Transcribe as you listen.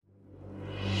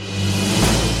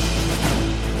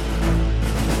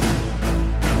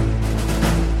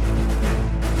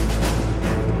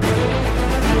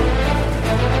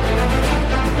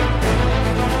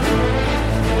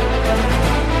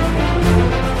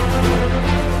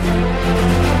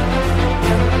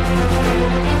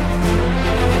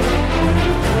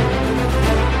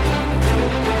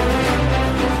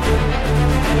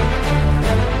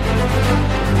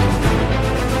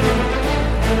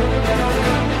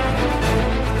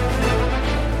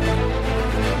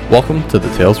Welcome to the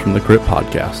Tales from the Crypt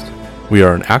podcast. We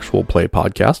are an actual play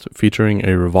podcast featuring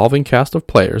a revolving cast of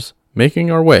players making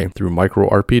our way through micro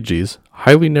RPGs,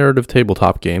 highly narrative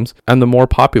tabletop games, and the more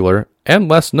popular and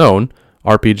less known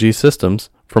RPG systems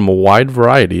from a wide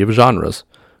variety of genres.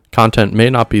 Content may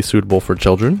not be suitable for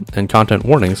children, and content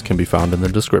warnings can be found in the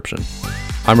description.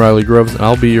 I'm Riley Groves, and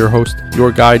I'll be your host,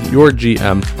 your guide, your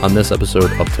GM on this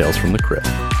episode of Tales from the Crypt.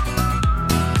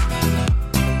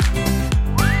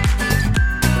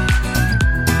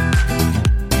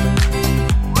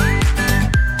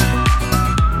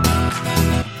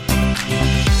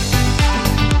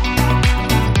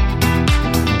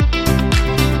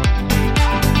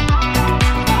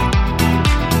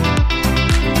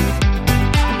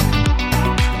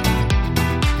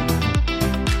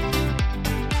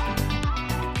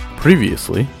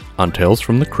 Previously on Tales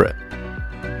from the Crypt.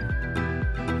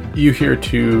 You hear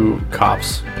two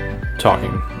cops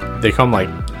talking. They come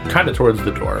kind of towards the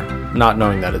door, not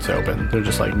knowing that it's open. They're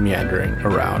just meandering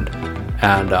around,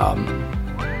 and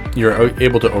you're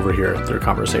able to overhear their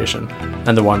conversation.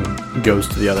 And the one goes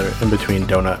to the other in between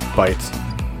donut bites.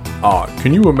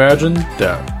 Can you imagine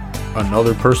that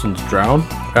another person's drowned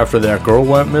after that girl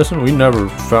went missing? We never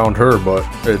found her, but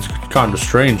it's kind of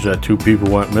strange that two people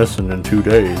went missing in 2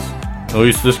 days. At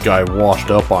least this guy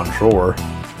washed up on shore.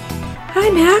 Hi,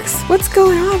 Max. What's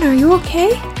going on? Are you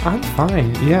okay? I'm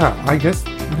fine. Yeah, I guess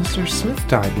Mr. Smith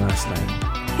died last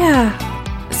night.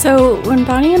 Yeah. So, when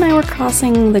Bonnie and I were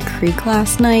crossing the creek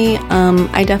last night,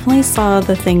 I definitely saw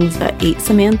the things that ate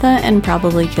Samantha and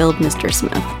probably killed Mr.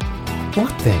 Smith.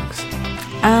 What things?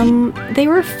 They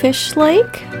were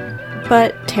fish-like,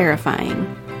 but terrifying.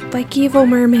 Like evil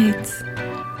mermaids.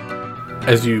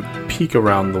 As you peek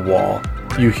around the wall,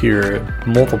 you hear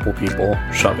multiple people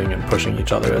shoving and pushing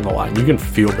each other in the line. You can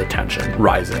feel the tension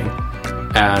rising.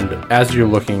 And as you're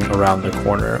looking around the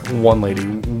corner, one lady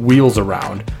wheels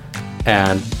around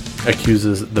and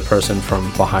accuses the person from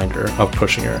behind her of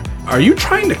pushing her. Are you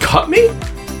trying to cut me?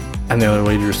 And the other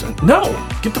lady just said, no,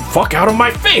 get the fuck out of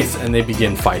my face. And they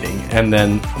begin fighting. And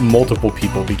then multiple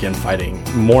people begin fighting.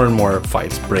 More and more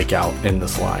fights break out in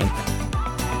this line.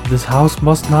 This house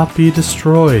must not be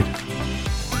destroyed.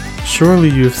 Surely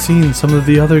you have seen some of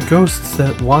the other ghosts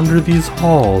that wander these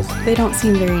halls. They don't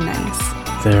seem very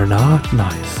nice. They're not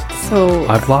nice. So...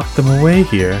 I've locked them away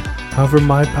here. However,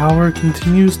 my power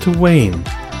continues to wane.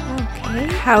 Okay.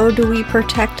 How do we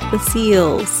protect the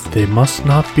seals? They must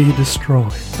not be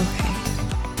destroyed.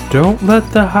 Okay. Don't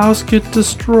let the house get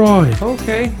destroyed.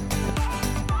 Okay.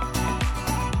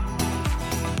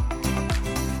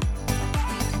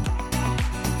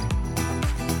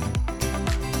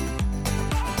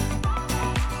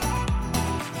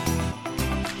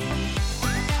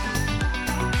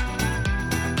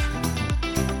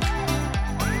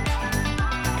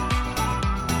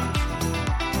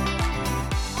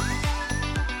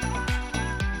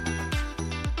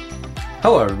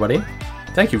 Hello, everybody.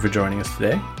 Thank you for joining us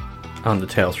today on the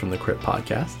Tales from the Crypt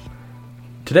podcast.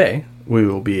 Today, we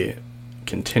will be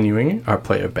continuing our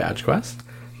play of Badgequest,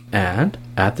 and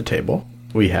at the table,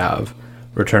 we have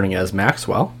returning as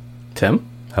Maxwell, Tim.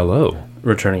 Hello.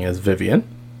 Returning as Vivian,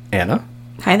 Anna.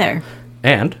 Hi there.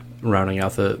 And rounding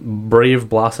out the Brave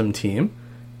Blossom team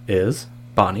is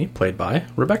Bonnie, played by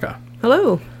Rebecca.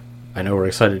 Hello. I know we're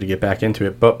excited to get back into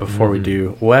it, but before we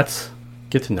do, let's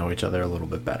get to know each other a little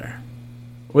bit better.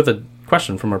 With a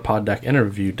question from our pod deck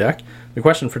interview deck, the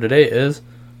question for today is,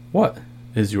 what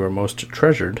is your most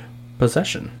treasured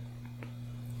possession?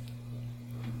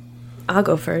 I'll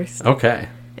go first. Okay.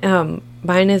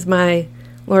 Mine is my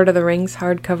Lord of the Rings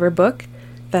hardcover book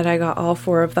that I got all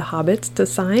 4 of the hobbits to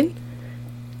sign.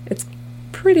 It's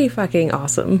pretty fucking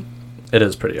awesome. It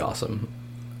is pretty awesome.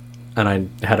 And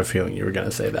I had a feeling you were going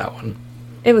to say that one.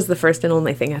 It was the first and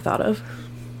only thing I thought of.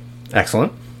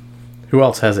 Excellent. Who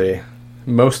else has a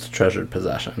most treasured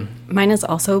possession? Mine is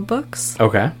also books.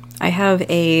 Okay. I have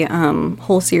a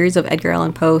whole series of Edgar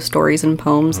Allan Poe stories and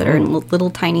poems that are in little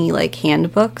tiny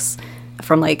handbooks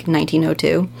from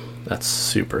 1902. That's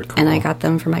super cool. And I got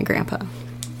them for my grandpa.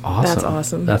 Awesome. That's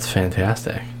awesome. That's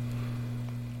fantastic.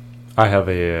 I have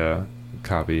a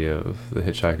copy of The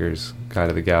Hitchhiker's Guide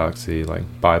to the Galaxy,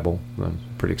 Bible. I'm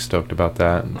pretty stoked about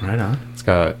that. Right on. It's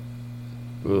got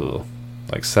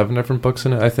 7 different books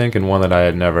in it, I think, and one that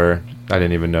I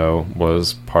didn't even know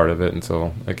was part of it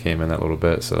until I came in that little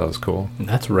bit, so that was cool.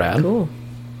 That's rad. Cool.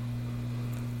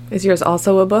 Is yours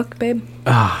also a book, babe?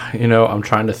 I'm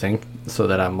trying to think so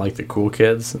that I'm like the cool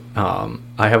kids. I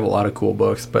have a lot of cool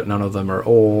books, but none of them are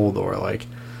old or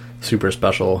super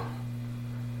special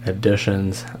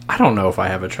editions. I don't know if I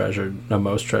have a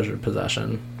most treasured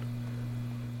possession.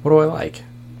 What do I like?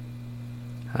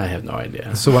 I have no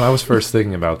idea. So when I was first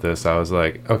thinking about this, I was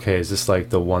like, okay, is this like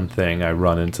the one thing I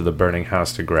run into the burning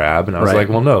house to grab? And I was like,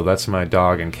 well, no, that's my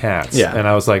dog and cats. Yeah. And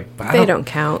I was like, They don't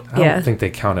count. I don't think they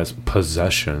count as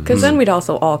possession. Because then we'd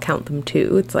also all count them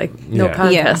too. It's like no Yeah.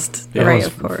 contest. Yeah. Right, Everyone's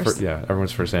of course.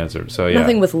 everyone's first answer. So yeah.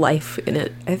 Nothing with life in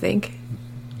it, I think.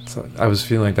 So I was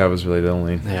feeling like that was really the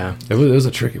only. Yeah. It was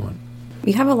a tricky one.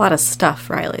 You have a lot of stuff,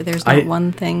 Riley. There's not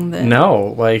one thing that...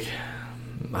 No, like,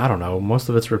 I don't know. Most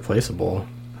of it's replaceable,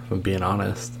 if I'm being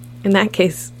honest. In that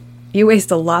case, you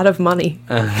waste a lot of money.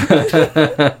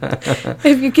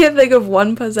 If you can't think of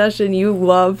one possession you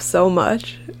love so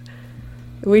much,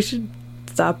 we should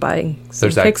stop buying some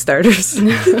There's that-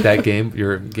 Kickstarters. That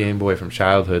your Game Boy from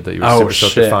childhood that you were super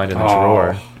stoked to find in the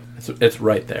drawer. It's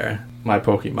right there. My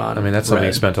Pokemon. I mean, that's something you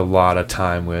Red. spent a lot of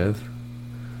time with.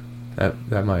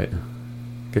 That might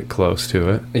get close to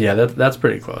it. Yeah, that's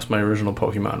pretty close. My original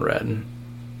Pokemon Red.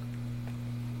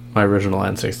 My original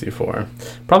N64.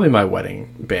 Probably my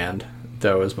wedding band,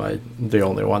 though, is the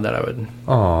only one that I would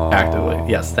actively...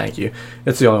 Yes, thank you.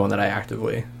 It's the only one that I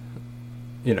actively,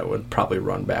 would probably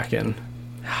run back in.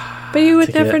 But you would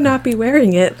To get- never not be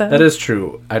wearing it, though. That is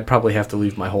true. I'd probably have to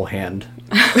leave my whole hand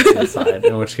inside,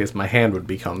 in which case my hand would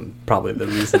become probably the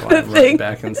reason why I'm running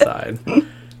back inside.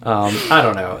 I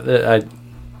don't know.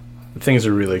 Things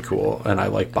are really cool, and I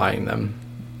like buying them,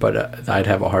 but I'd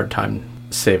have a hard time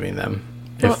saving them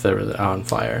if they were on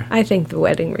fire. I think the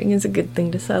wedding ring is a good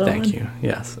thing to settle on. Thank you.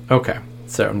 Yes. Okay.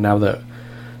 So now that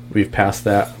we've passed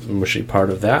that mushy part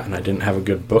of that, and I didn't have a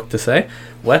good book to say,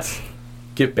 let's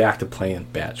get back to playing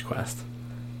Badgequest.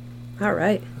 All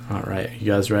right. All right.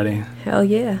 You guys ready? Hell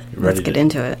yeah. Let's get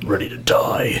into it. Ready to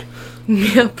die.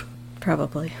 Yep.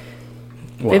 Probably.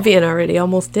 Well, Vivian already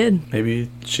almost did. maybe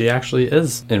she actually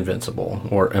is invincible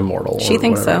or immortal. She or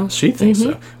thinks whatever. so. She thinks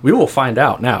so. We will find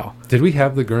out now. Did we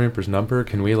have the Grim Reaper's number?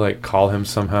 Can we call him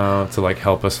somehow to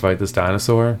help us fight this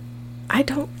dinosaur? I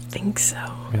don't think so.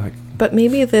 Be But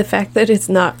maybe the fact that it's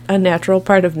not a natural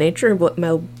part of nature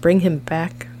will bring him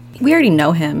back. We already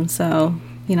know him, so,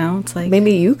 it's like...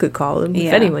 Maybe you could call him. If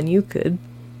Yeah. anyone, you could.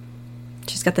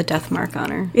 She's got the death mark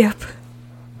on her. Yep.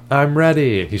 I'm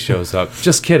ready. He shows up.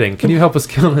 Just kidding. Can you help us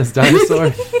kill this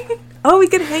dinosaur? Oh, we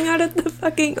could hang out at the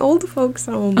fucking old folks'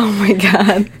 home. Oh my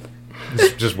god.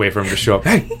 just wait for him to show up.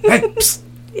 Hey, psst.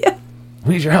 Yeah.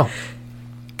 We need your help.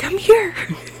 Come here.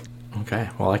 Okay.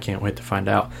 Well, I can't wait to find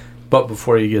out. But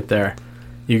before you get there,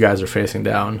 you guys are facing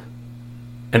down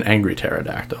an angry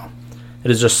pterodactyl. It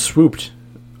has just swooped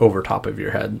over top of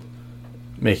your head,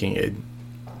 making a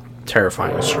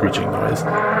terrifying screeching noise,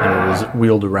 and it is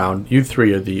wheeled around. You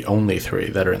three are the only three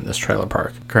that are in this trailer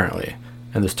park currently,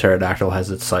 and this pterodactyl has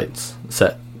its sights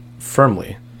set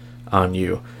firmly on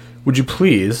you. Would you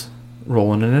please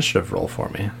roll an initiative roll for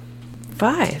me?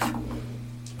 5.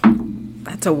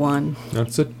 That's a 1.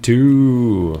 That's a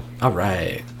 2. All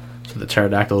right. So the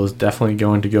pterodactyl is definitely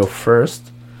going to go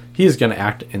first. He is going to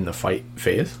act in the fight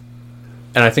phase.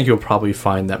 And I think you'll probably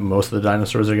find that most of the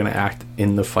dinosaurs are going to act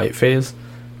in the fight phase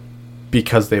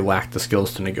because they lack the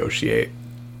skills to negotiate.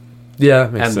 Yeah,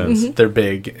 makes And sense. they're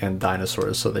big and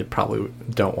dinosaurs, so they probably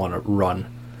don't want to run.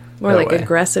 More that like way.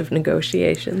 aggressive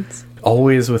negotiations.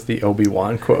 Always with the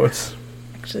Obi-Wan quotes.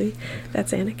 Actually,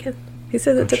 that's Anakin. He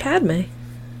says it to Padme.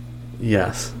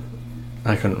 Yes.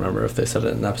 I couldn't remember if they said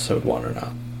it in episode 1 or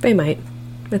not. They might.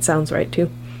 It sounds right, too.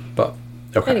 But,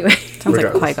 okay. Anyway. Sounds like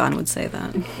Regardless. Qui-Gon would say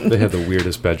that. They have the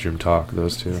weirdest bedroom talk,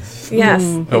 those two. Yes.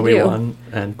 they do. Obi-Wan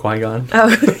and Qui-Gon.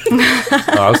 Oh.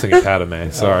 Oh, I was thinking Padme.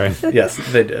 Sorry. Yes,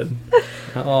 they did.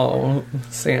 Oh,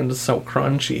 sand is so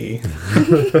crunchy.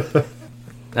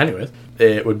 Anyways,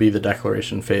 it would be the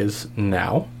declaration phase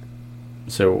now.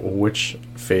 So which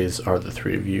phase are the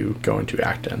three of you going to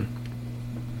act in?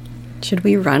 Should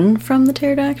we run from the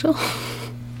pterodactyl?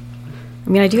 I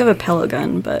mean, I do have a pellet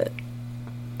gun, but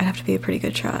I'd have to be a pretty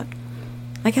good shot.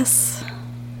 I guess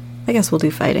we'll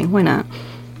do fighting. Why not?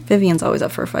 Vivian's always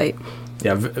up for a fight.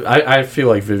 Yeah, I feel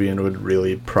like Vivian would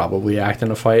really probably act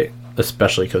in a fight,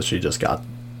 especially because she just got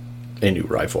a new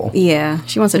rifle. Yeah,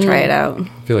 she wants to try it out. I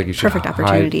feel like you should Perfect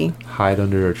opportunity. hide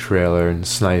under a trailer and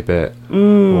snipe it.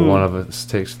 Well, one of us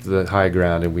takes the high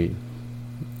ground and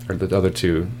or the other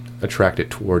two attract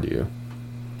it toward you.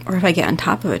 Or if I get on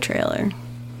top of a trailer.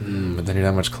 But then you're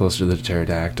not much closer to the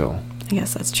pterodactyl. I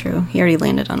guess that's true. He already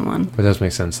landed on one. But it does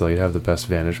make sense, though. You'd have the best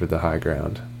vantage with the high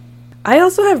ground. I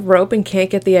also have rope and can't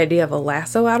get the idea of a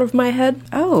lasso out of my head.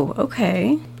 Oh,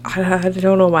 okay. I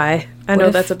don't know why. I know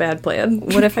if- that's a bad plan.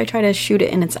 What if I try to shoot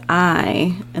it in its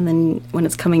eye, and then when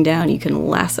it's coming down, you can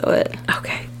lasso it?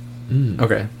 Okay.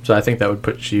 Okay, so I think that would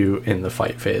put you in the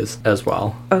fight phase as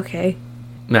well. Okay.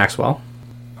 Maxwell?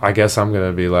 I guess I'm going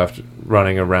to be left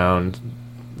running around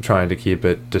trying to keep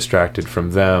it distracted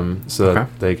from them so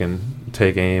that they can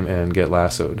take aim and get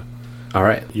lassoed. All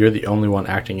right. You're the only one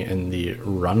acting in the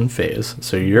run phase,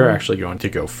 so you're actually going to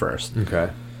go first.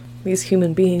 Okay. These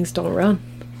human beings don't run.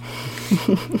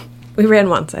 We ran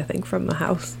once, I think, from the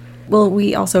house. Well,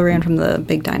 we also ran from the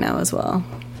big dino as well.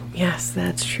 Yes,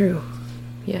 that's true.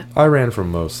 Yeah. I ran from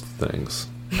most things.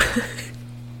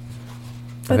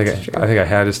 I think I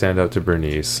had to stand up to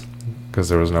Bernice because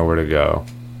there was nowhere to go.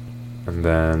 And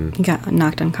then... You got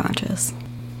knocked unconscious.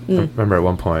 I remember at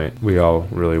one point we all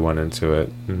really went into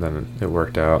it, and then it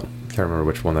worked out. Can't remember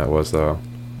which one that was, though.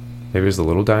 Maybe it was the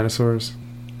little dinosaurs?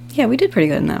 Yeah, we did pretty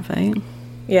good in that fight.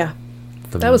 Yeah.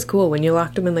 That was cool when you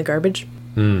locked them in the garbage.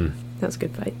 That was a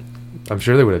good fight. I'm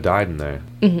sure they would have died in there.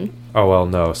 Mm-hmm. Oh, well,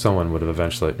 no. Someone would have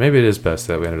eventually... Maybe it is best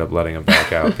that we ended up letting them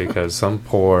back out because some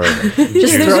poor...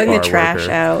 Just throwing the trash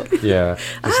worker, out. Yeah.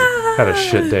 Just had a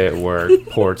shit day at work.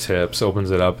 Poor Tips.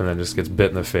 Opens it up and then just gets bit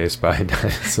in the face by a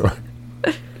dinosaur.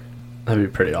 That'd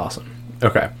be pretty awesome.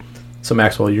 Okay. So,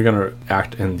 Maxwell, you're going to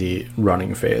act in the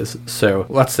running phase. So,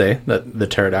 let's say that the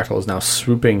pterodactyl is now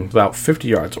swooping about 50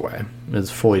 yards away, is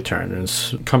fully turned, and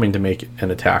is coming to make an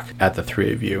attack at the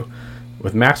three of you.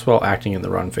 With Maxwell acting in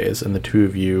the run phase, and the two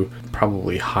of you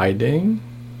probably hiding?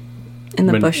 In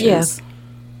the bushes.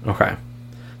 Yeah. Okay.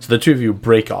 So, the two of you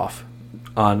break off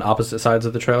on opposite sides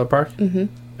of the trailer park? Mm-hmm.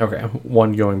 Okay.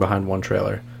 One going behind one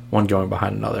trailer, one going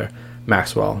behind another.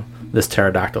 Maxwell, this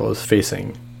pterodactyl is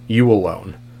facing you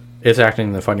alone. It's acting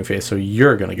in the fighting phase, so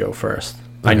you're going to go first.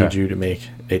 I need you to make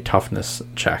a toughness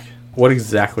check. What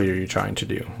exactly are you trying to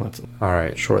do? Let's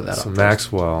shore that up. So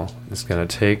Maxwell is going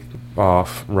to take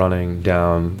off running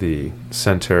down the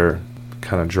center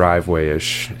kind of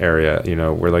driveway-ish area, you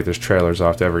know, where like there's trailers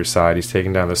off to every side. He's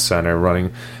taking down the center,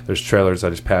 running. There's trailers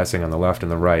that he's passing on the left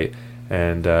and the right,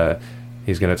 and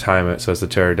he's going to time it so as the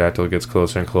pterodactyl gets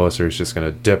closer and closer, he's just going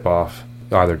to dip off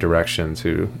either direction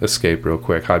to escape real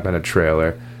quick, hide behind a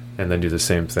trailer, and then do the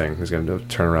same thing. He's going to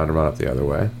turn around and run up the other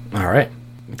way. All right.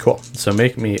 Cool. So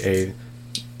make me a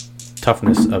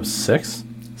toughness of 6.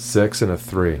 6 and a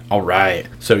 3. All right.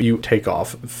 So you take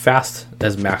off fast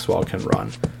as Maxwell can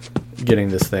run, getting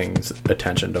this thing's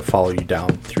attention to follow you down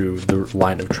through the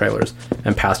line of trailers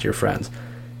and past your friends.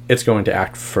 It's going to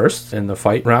act first in the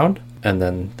fight round, and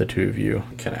then the two of you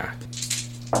can act.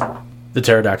 The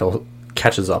pterodactyl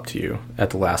catches up to you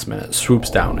at the last minute, swoops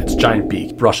down. Its giant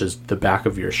beak brushes the back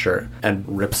of your shirt and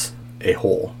rips a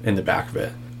hole in the back of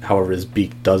it. However, his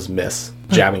beak does miss,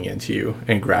 jabbing into you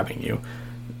and grabbing you.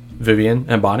 Vivian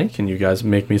and Bonnie, can you guys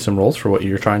make me some rolls for what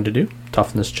you're trying to do?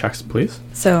 Toughness checks, please.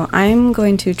 So I'm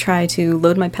going to try to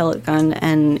load my pellet gun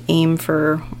and aim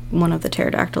for one of the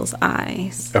pterodactyl's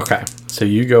eyes. Okay, so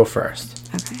you go first.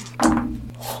 Okay.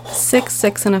 6,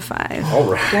 6, and a 5.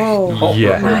 All right. Whoa.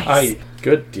 Yeah. Nice.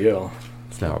 Good deal.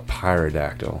 It's now a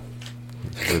pyrodactyl.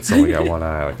 It's only got one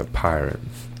eye like a pirate.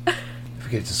 If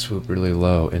we get to swoop really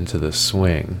low into the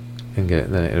swing, and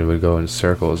then it would go in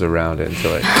circles around it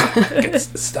until it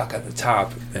gets stuck at the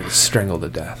top and strangled to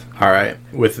death. All right.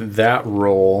 With that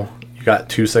roll, you got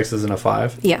 2 6s and a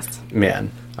 5? Yes.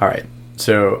 Man. All right.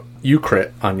 So you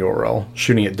crit on your roll,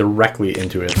 shooting it directly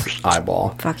into its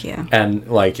eyeball. Fuck yeah. And,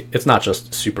 like, it's not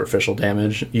just superficial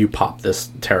damage. You pop this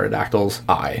pterodactyl's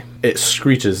eye. It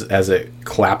screeches as it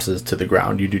collapses to the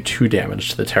ground. You do 2 damage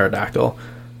to the pterodactyl.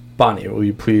 Bonnie, will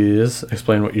you please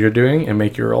explain what you're doing and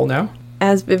make your roll now?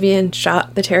 As Vivian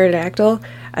shot the pterodactyl,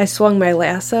 I swung my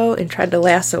lasso and tried to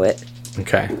lasso it.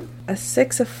 Okay. A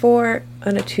 6, a 4,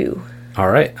 and a 2. All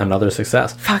right. Another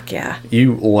success. Fuck yeah.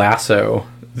 You lasso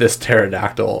this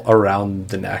pterodactyl around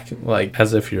the neck, like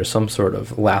as if you're some sort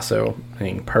of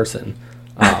lassoing person.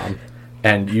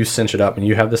 And you cinch it up, and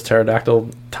you have this pterodactyl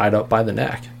tied up by the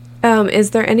neck. Is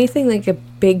there anything like a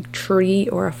big tree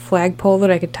or a flagpole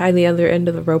that I could tie the other end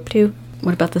of the rope to?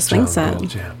 What about the swing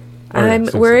set? I'm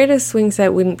worried a swing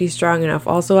set wouldn't be strong enough.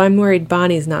 Also, I'm worried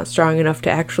Bonnie's not strong enough to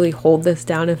actually hold this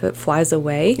down if it flies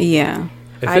away. Yeah.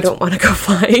 I don't want to go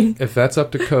flying. If that's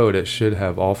up to code, it should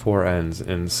have all 4 ends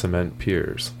in cement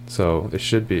piers. So it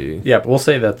should be... Yeah, but we'll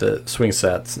say that the swing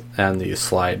sets and the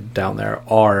slide down there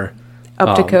are...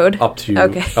 Up to code? Up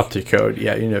to code,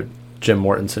 yeah. You know, Jim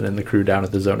Mortensen and the crew down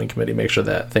at the zoning committee make sure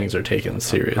that things are taken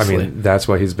seriously. I mean, that's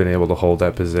why he's been able to hold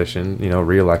that position, you know,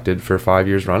 reelected for 5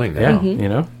 years running now. Yeah, you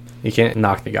know? You can't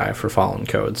knock the guy for following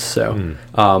codes. So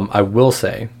I will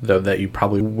say, though, that you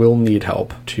probably will need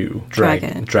help to drag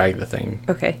the thing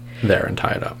there and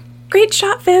tie it up. Great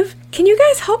shot, Viv. Can you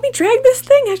guys help me drag this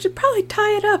thing? I should probably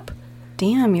tie it up.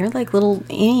 Damn, you're like little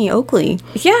Annie Oakley.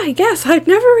 Yeah, I guess. I've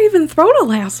never even thrown a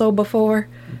lasso before.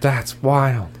 That's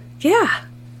wild. Yeah.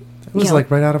 It was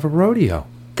like right out of a rodeo.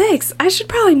 Thanks. I should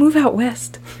probably move out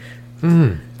west.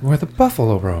 Where the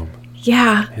buffalo roam.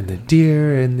 Yeah. And the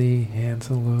deer and the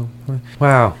antelope.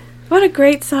 Wow. What a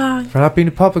great song. For not being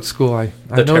in public school, I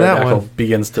The know that pterodactyl one.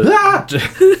 begins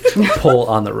to pull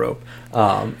on the rope.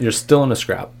 You're still in a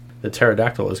scrap. The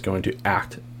pterodactyl is going to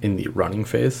act in the running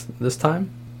phase this time.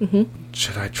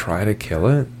 Should I try to kill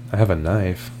it? I have a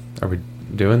knife. Are we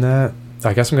doing that?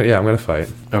 I guess I'm gonna fight.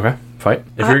 Okay, fight.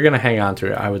 If you're gonna hang on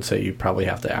to it, I would say you probably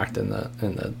have to act in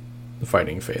the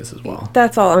fighting phase as well.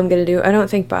 That's all I'm going to do. I don't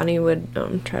think Bonnie would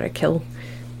try to kill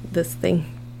this thing.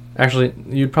 Actually,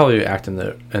 you'd probably act in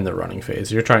the running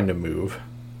phase. You're trying to move.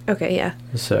 Okay, yeah.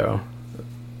 So,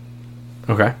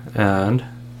 okay, and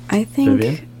I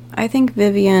think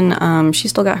Vivian, she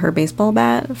still got her baseball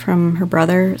bat from her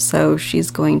brother, so she's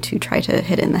going to try to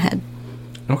hit it in the head.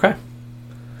 okay.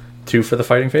 2 for the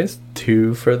fighting phase,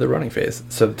 2 for the running phase.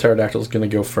 So the pterodactyl is going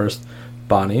to go first.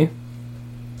 Bonnie.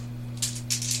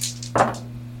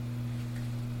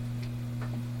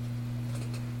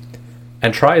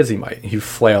 And try as he might, he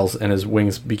flails and his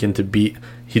wings begin to beat.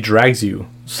 He drags you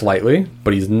slightly,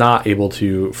 but he's not able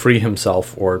to free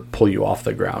himself or pull you off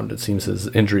the ground. It seems his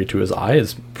injury to his eye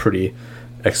is pretty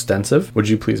extensive. Would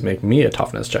you please make me a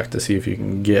toughness check to see if you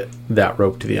can get that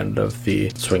rope to the end of the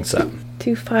swing set?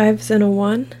 2 5s and a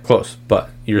 1. Close,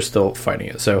 but you're still fighting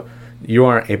it. So you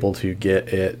aren't able to get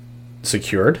it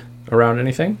secured around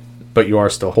anything, but you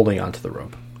are still holding onto the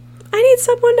rope. I need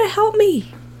someone to help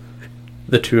me.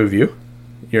 The 2 of you,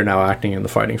 you're now acting in the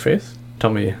fighting phase. Tell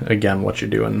me again what you're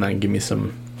doing and then give me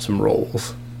some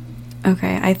rolls.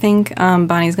 Okay, I think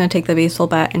Bonnie's going to take the baseball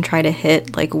bat and try to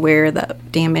hit, like, where the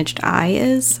damaged eye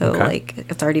is. So, Okay. like,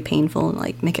 it's already painful and,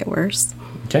 like, make it worse.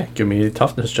 Okay, give me a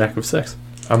toughness check of 6.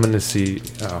 I'm gonna see.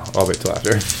 I'll wait till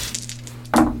after.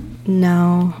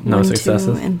 No. No 1,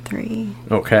 successes? 2, and 3.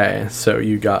 Okay, so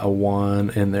you got a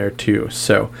 1 in there too.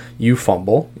 So you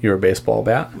fumble your baseball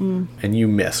bat and you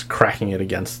miss, cracking it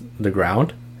against the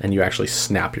ground, and you actually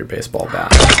snap your baseball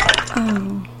bat.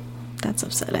 Oh, that's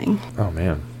upsetting. Oh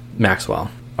man. Maxwell.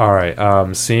 All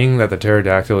right. Seeing that the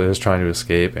pterodactyl is trying to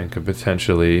escape and could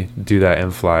potentially do that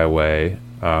and fly away,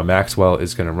 Maxwell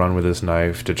is going to run with his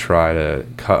knife to try to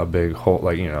cut a big hole,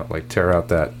 like tear out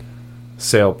that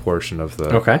sail portion of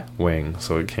the wing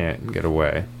so it can't get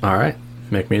away. All right,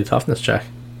 make me a toughness check.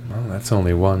 Well, that's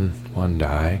only one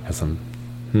die because I'm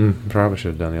probably should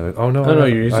have done the other. Oh no! No,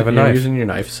 you're I have a using, knife. using your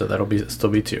knife, so that'll still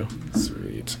be 2.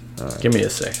 Sweet. All right. Give me a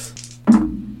 6.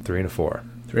 3 and a 4.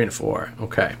 3 and a 4.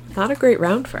 Okay, Not a great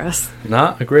round for us.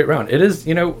 not a great round. It is,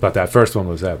 But that first one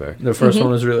was epic. the first one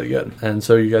was really good, and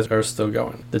so you guys are still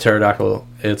going. The pterodactyl,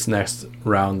 its next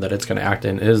round that it's going to act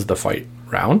in is the fight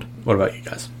round. What about you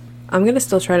guys? I'm going to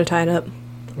still try to tie it up.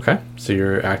 Okay, so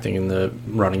you're acting in the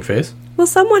running phase. Will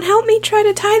someone help me try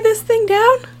to tie this thing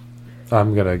down?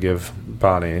 I'm gonna give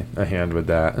Bonnie a hand with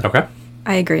that. Okay.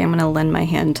 I agree. I'm going to lend my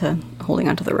hand to holding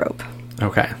onto the rope.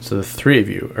 Okay, so the 3 of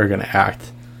you are going to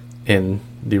act in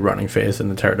the running phase, and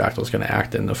the pterodactyl is going to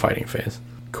act in the fighting phase.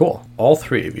 Cool. All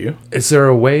 3 of you. Is there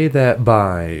a way that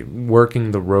by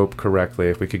working the rope correctly,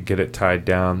 if we could get it tied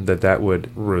down, that would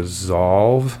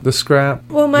resolve the scrap?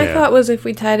 Well, my thought was if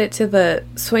we tied it to the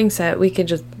swing set, we could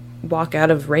just walk out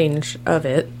of range of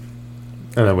it.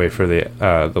 And then wait for the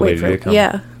lady to come.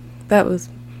 Yeah, that was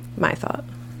my thought.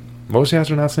 What was the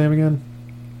astronaut's name again?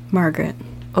 Margaret.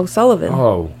 O'Sullivan.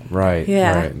 Oh, right.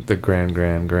 Yeah. Right. The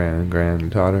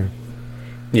granddaughter.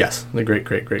 Yes, the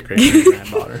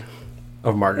great-great-great-great-granddaughter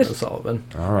of Margaret O'Sullivan.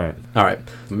 All right. All right,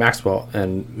 Maxwell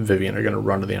and Vivian are going to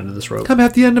run to the end of this rope Come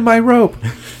at the end of my rope.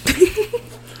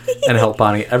 and help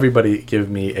Bonnie. Everybody give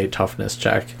me a toughness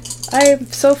check.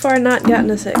 I've so far not gotten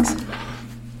a 6.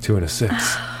 2 and a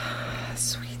 6.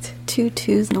 Sweet. 2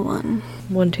 2s and a 1.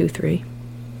 1, 2, 3.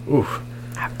 Oof.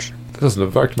 Ouch. Doesn't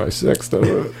affect my 6, does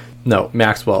it? No,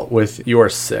 Maxwell, with your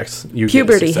 6, you get a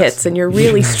Puberty success. hits and you're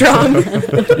really strong.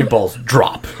 Your balls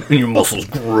drop and your muscles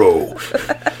grow.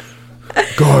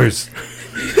 Guys,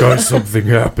 something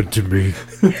happened to me.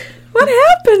 What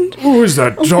happened? Who is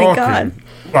that my talking? God.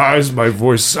 Why does my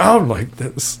voice sound like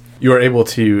this? You are able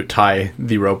to tie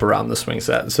the rope around the swing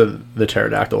set, so the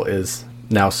pterodactyl is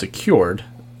now secured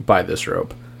by this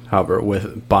rope. However,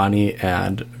 with Bonnie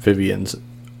and Vivian's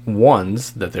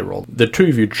 1s that they rolled, the 2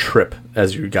 of you trip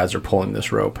as you guys are pulling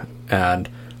this rope and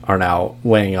are now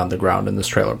laying on the ground in this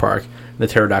trailer park. The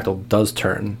pterodactyl does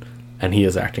turn, and he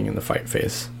is acting in the fight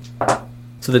phase.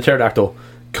 So the pterodactyl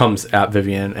comes at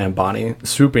Vivian and Bonnie,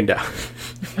 swooping down.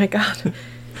 Oh my god.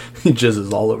 He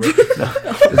jizzes all over. No.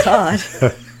 Oh, God.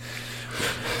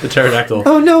 The pterodactyl.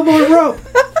 Oh, no more rope.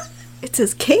 It's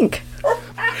his kink.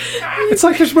 It's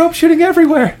like there's rope shooting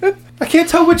everywhere. I can't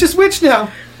tell which is which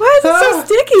now. Why is it so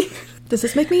sticky? Does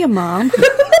this make me a mom?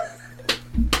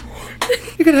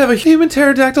 You could have a human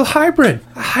pterodactyl hybrid.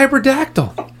 A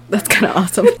hybridactyl. That's kind of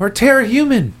awesome. Or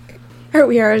terra-human. Aren't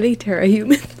we already Terra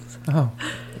humans? Oh.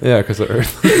 Yeah, because of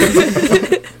Earth.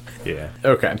 Yeah.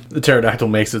 Okay. The pterodactyl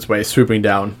makes its way swooping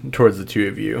down towards the two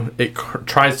of you. It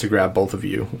tries to grab both of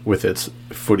you with its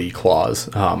footy claws.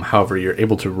 However, you're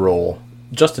able to roll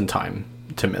just in time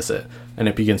to miss it. And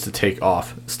it begins to take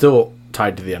off, still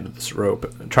tied to the end of this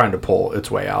rope, trying to pull its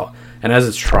way out. And as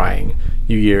it's trying,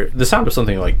 you hear the sound of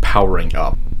something like powering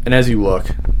up. And as you look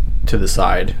to the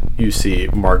side, you see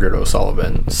Margaret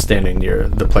O'Sullivan standing near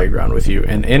the playground with you.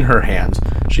 And in her hands,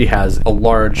 she has a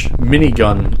large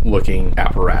minigun-looking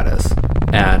apparatus.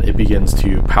 And it begins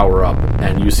to power up,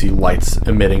 and you see lights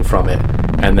emitting from it.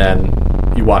 And then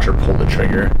you watch her pull the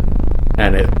trigger,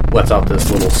 and it lets out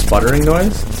this little sputtering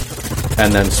noise.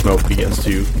 And then smoke begins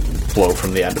to blow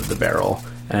from the end of the barrel.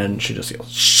 And she just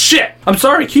yells, "Shit! I'm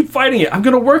sorry, keep fighting it. I'm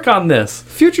gonna work on this."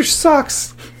 Future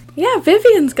sucks. Yeah,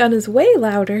 Vivian's gun is way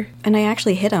louder. And I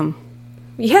actually hit him.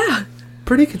 Yeah.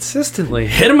 Pretty consistently.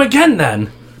 Hit him again,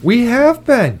 then! We have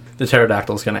been. The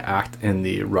pterodactyl's gonna act in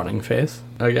the running phase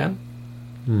again.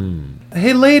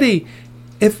 Hey, lady,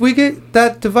 if we get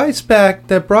that device back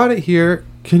that brought it here,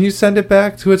 can you send it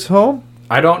back to its home?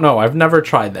 I don't know. I've never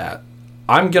tried that.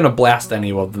 I'm gonna blast any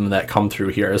of them that come through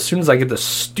here as soon as I get this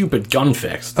stupid gun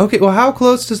fixed. Okay, well, how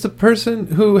close does the person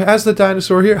who has the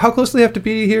dinosaur here, how close do they have to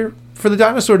be here for the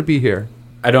dinosaur to be here?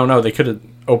 I don't know. They could have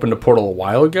opened a portal a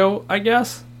while ago, I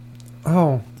guess.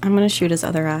 Oh. I'm going to shoot his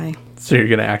other eye. So you're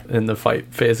gonna act in the fight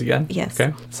phase again? Yes.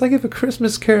 Okay. It's like if A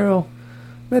Christmas Carol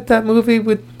met that movie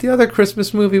with the other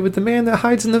Christmas movie with the man that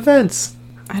hides in the vents.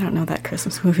 I don't know that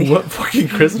Christmas movie. What fucking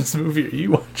Christmas movie are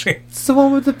you watching? It's the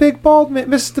one with the big bald man,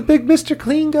 the big Mr.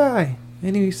 Clean guy.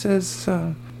 And he says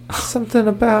something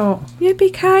about...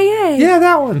 Yippee-ki-yay. Yeah,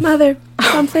 that one. Mother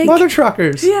something. Mother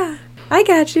truckers. Yeah. I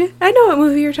got you. I know what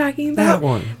movie you're talking about. That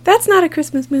one. That's not a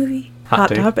Christmas movie. Hot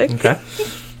take. topic. Okay.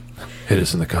 Hit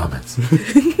us in the comments.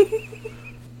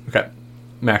 Okay.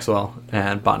 Maxwell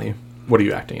and Bonnie, what are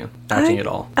you acting in? Acting at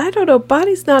all? I don't know.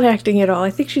 Bonnie's not acting at all. I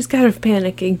think she's kind of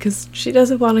panicking because she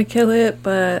doesn't want to kill it,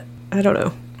 but I don't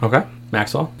know. Okay.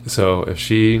 Maxwell? So if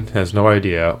she has no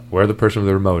idea where the person with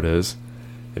the remote is,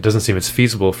 it doesn't seem it's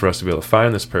feasible for us to be able to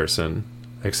find this person,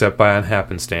 except by on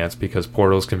happenstance, because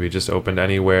portals can be just opened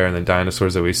anywhere, and the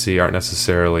dinosaurs that we see aren't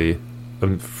necessarily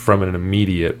from an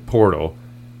immediate portal.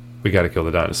 We got to kill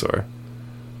the dinosaur.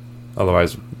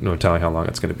 Otherwise, no telling how long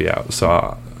it's going to be out.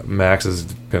 So Max is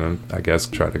going to, I guess,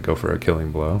 try to go for a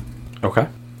killing blow. Okay.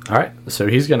 All right. So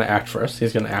he's going to act first.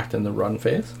 He's going to act in the run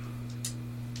phase.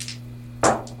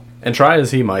 And try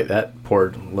as he might, that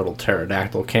poor little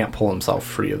pterodactyl can't pull himself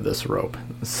free of this rope.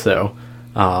 So,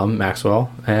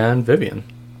 Maxwell and Vivian,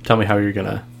 tell me how you're going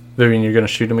to... Vivian, you're going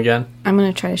to shoot him again? I'm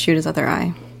going to try to shoot his other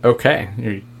eye. Okay.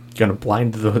 You're going to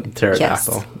blind the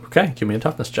pterodactyl. Yes. Okay. Give me a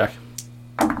toughness check.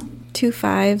 2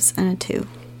 5s and a 2.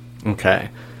 Okay.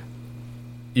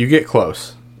 You get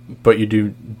close, but you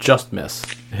do just miss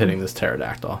hitting this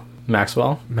pterodactyl.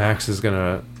 Maxwell? Max is going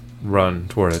to run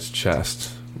toward its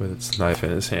chest with its knife in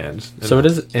his hand. So it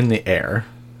is in the air.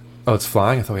 Oh, it's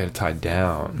flying? I thought we had it tied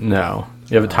down. No.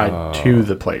 You have it tied to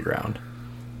the playground.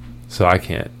 So I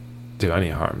can't do any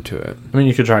harm to it. I mean,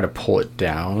 you could try to pull it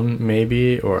down,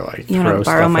 maybe, or like you throw want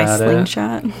to borrow stuff my at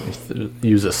slingshot? it.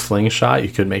 Use a slingshot. You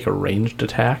could make a ranged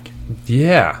attack.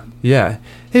 Yeah.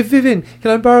 Hey, Vivian,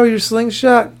 can I borrow your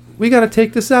slingshot? We got to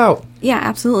take this out. Yeah,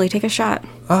 absolutely. Take a shot.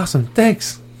 Awesome.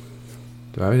 Thanks.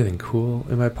 Do I have anything cool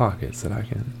in my pockets that I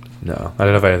can... No. I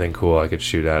don't have anything cool I could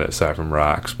shoot at it aside from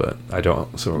rocks, but I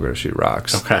don't, so we're going to shoot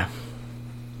rocks. Okay.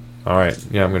 All right.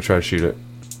 Yeah, I'm going to try to shoot it.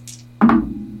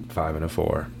 5 and a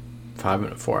 4. 5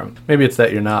 and a 4. Maybe it's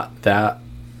that you're not that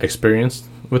experienced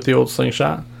with the old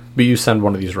slingshot, but you send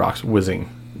one of these rocks whizzing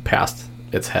past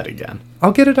its head again.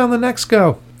 I'll get it on the next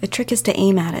go. The trick is to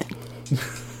aim at it.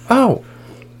 Oh.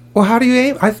 Well, how do you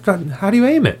aim? How do you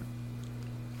aim it?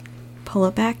 Pull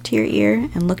it back to your ear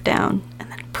and look down,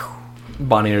 and then poof.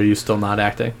 Bonnie, are you still not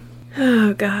acting?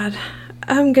 Oh, God.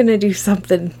 I'm going to do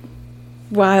something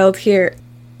wild here.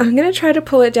 I'm going to try to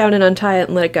pull it down and untie it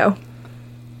and let it go.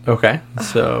 Okay.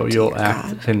 So you'll dear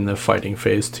act God. in the fighting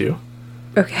phase too.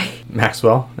 Okay.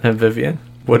 Maxwell and Vivian,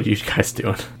 what are you guys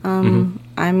doing?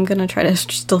 I'm going to try to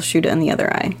still shoot it in the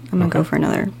other eye. I'm going to go for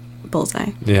another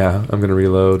bullseye. Yeah, I'm going to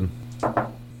reload.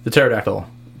 The pterodactyl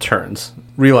turns,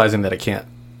 realizing that it can't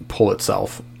pull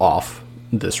itself off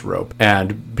this rope,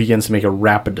 and begins to make a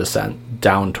rapid descent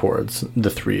down towards the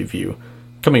three of you,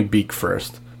 coming beak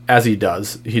first. as he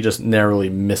does, he just narrowly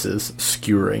misses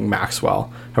skewering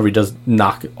Maxwell. However, he does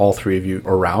knock all three of you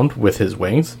around with his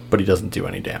wings, but he doesn't do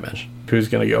any damage. Who's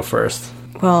going to go first?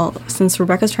 Well, since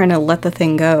Rebecca's trying to let the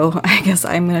thing go, I guess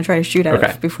I'm going to try to shoot at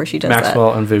it before she does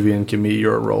Maxwell that. and Vivian, give me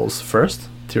your rolls first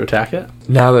to attack it.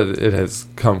 Now that it has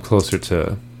come closer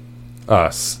to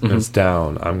us and it's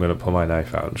down, I'm going to pull my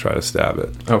knife out and try to stab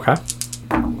it. Okay.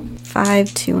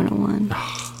 5, 2, and a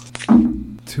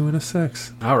 1. 2 and a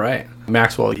 6. All right.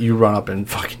 Maxwell, you run up and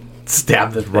fucking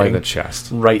stab the thing. Right in the chest.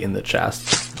 Right in the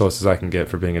chest. Close as I can get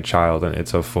for being a child, and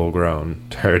it's a full-grown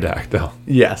pterodactyl.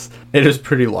 Yes, it is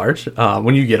pretty large.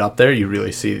 When you get up there, you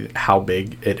really see how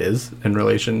big it is in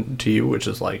relation to you, which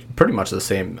is like pretty much the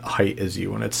same height as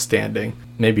you when it's standing,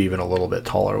 maybe even a little bit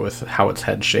taller with how its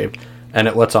head's shaped. And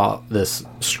it lets out this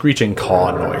screeching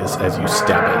caw noise as you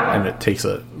stab it, and it takes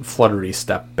a fluttery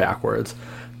step backwards.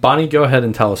 Bonnie, go ahead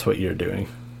and tell us what you're doing.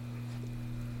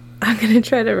 I'm going to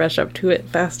try to rush up to it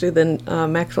faster than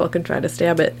Maxwell can try to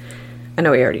stab it. I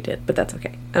know he already did, but that's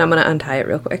okay. And I'm going to untie it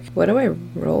real quick. What do I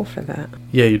roll for that?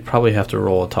 Yeah, you'd probably have to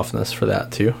roll a toughness for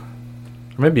that, too.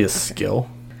 Or maybe a skill.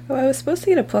 Oh, I was supposed to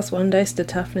get a +1 dice to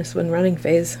toughness when running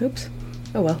phase. Oops.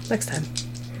 Oh well, next time.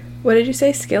 What did you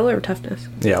say, skill or toughness?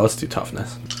 Yeah, let's do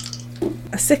toughness.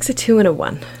 A 6, a 2, and a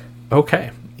 1.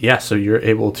 Okay. Yeah, so you're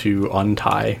able to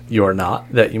untie your knot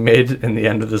that you made in the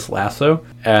end of this lasso,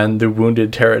 and the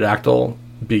wounded pterodactyl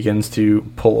begins to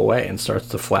pull away and starts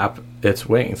to flap its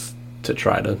wings to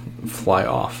try to fly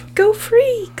off. Go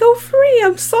free! Go free!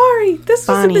 I'm sorry! This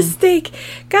was a mistake.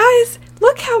 Guys,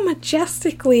 look how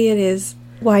majestically it is.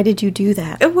 Why did you do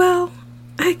that? Well,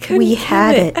 I couldn't We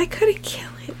had kill it. I couldn't kill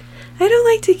it. I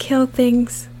don't like to kill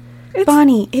things.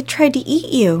 Bonnie, it tried to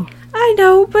eat you. I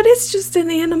know, but it's just an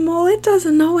animal. It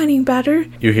doesn't know any better.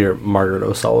 You hear Margaret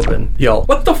O'Sullivan yell,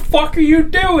 "What the fuck are you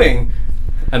doing?"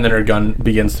 And then her gun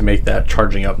begins to make that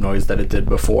charging up noise that it did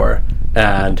before,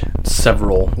 and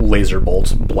several laser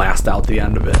bolts blast out the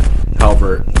end of it.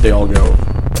 However, they all go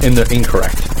in the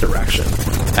incorrect direction,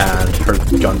 and her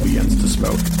gun begins to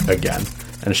smoke again,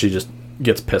 and she just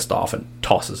gets pissed off and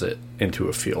tosses it into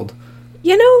a field.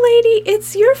 You know, lady,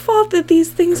 it's your fault that these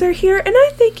things are here, and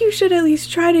I think you should at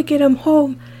least try to get them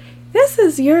home. This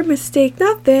is your mistake,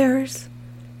 not theirs.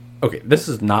 Okay, this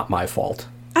is not my fault.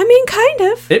 I mean, kind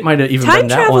of. It might have even time been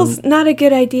that one. Time travel's not a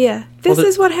good idea. This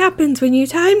is what happens when you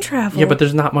time travel. Yeah, but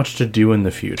there's not much to do in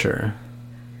the future.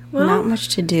 Well, not much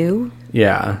to do?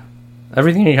 Yeah.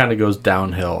 Everything kind of goes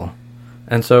downhill.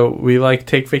 And so we,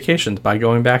 take vacations by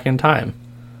going back in time.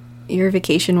 Your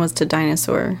vacation was to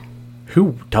dinosaur.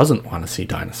 Who doesn't want to see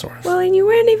dinosaurs? Well, and you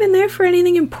weren't even there for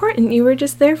anything important. You were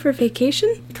just there for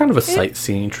vacation? Kind of a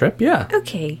sightseeing trip, yeah.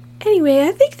 Okay. Anyway,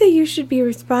 I think that you should be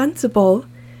responsible.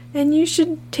 And you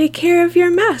should take care of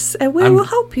your mess, and we will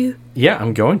help you. Yeah,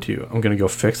 I'm going to. I'm going to go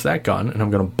fix that gun, and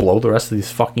I'm going to blow the rest of these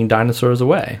fucking dinosaurs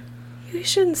away. You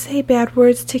shouldn't say bad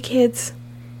words to kids.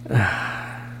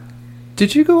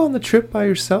 Did you go on the trip by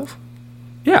yourself?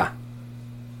 Yeah.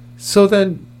 So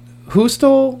then, who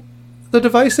stole the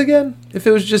device again? If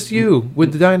it was just you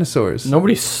with the dinosaurs.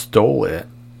 Nobody stole it.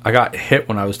 I got hit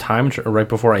when I was right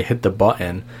before I hit the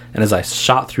button, and as I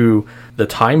shot through the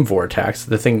time vortex,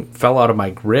 the thing fell out of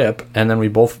my grip, and then we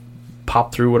both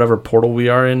popped through whatever portal we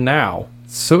are in now.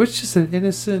 So it's just an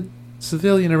innocent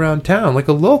civilian around town, like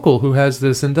a local who has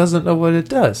this and doesn't know what it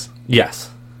does.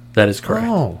 Yes, that is correct.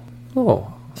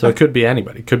 Oh. So it could be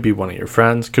anybody. Could be one of your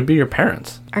friends. Could be your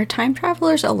parents. Are time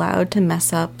travelers allowed to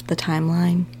mess up the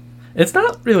timeline? It's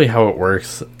not really how it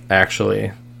works,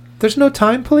 actually. There's no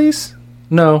time police?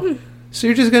 No. So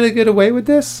you're just going to get away with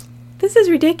this? This is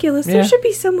ridiculous. Yeah. There should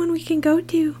be someone we can go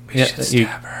to. We should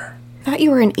stab her. I thought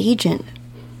you were an agent.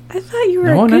 I thought you were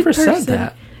No a one good ever person. said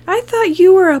that. I thought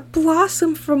you were a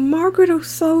blossom from Margaret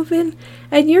O'Sullivan,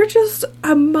 and you're just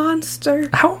a monster.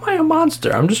 How am I a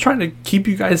monster? I'm just trying to keep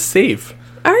you guys safe.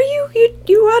 Are you?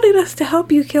 You wanted us to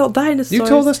help you kill dinosaurs. You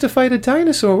told us to fight a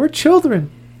dinosaur. We're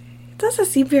children. It doesn't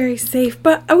seem very safe,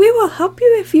 but we will help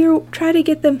you if you try to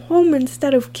get them home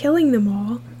instead of killing them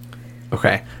all.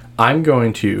 Okay. I'm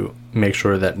going to make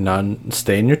sure that none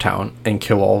stay in your town and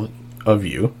kill all of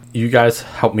you. You guys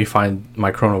help me find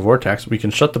my chronovortex. We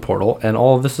can shut the portal, and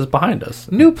all of this is behind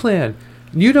us. New plan.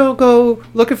 You don't go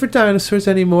looking for dinosaurs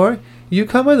anymore. You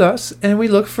come with us, and we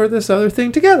look for this other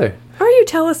thing together. Or you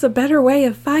tell us a better way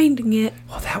of finding it.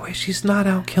 Well, that way she's not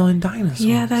out killing dinosaurs.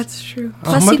 Yeah, that's true.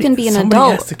 Plus, you can be an somebody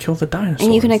adult. has to kill the dinosaurs.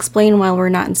 And you can explain while we're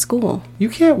not in school. You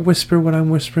can't whisper what I'm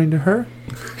whispering to her.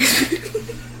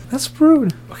 That's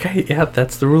rude. Okay, yeah,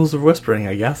 that's the rules of whispering,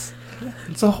 I guess.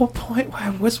 It's the whole point why I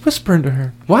was whispering to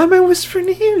her. Why am I whispering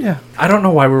to you now? I don't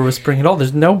know why we're whispering at all.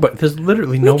 There's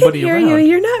literally We nobody can hear around. you.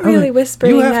 You're not really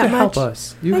whispering You have that to help much.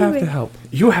 us. You have to help.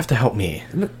 You have to help me.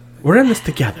 We're in this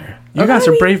together. You guys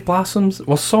are brave blossoms.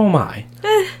 Well, so am I.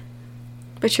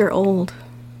 But you're old.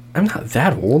 I'm not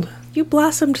that old. You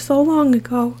blossomed so long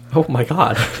ago. Oh my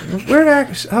god. We're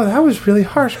not. Oh, that was really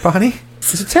harsh, Bonnie.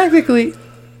 So technically,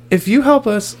 if you help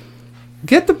us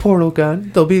get the portal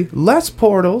gun, there'll be less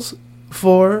portals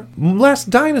for less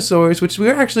dinosaurs, which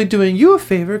we're actually doing you a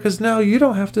favor because now you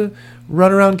don't have to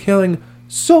run around killing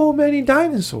so many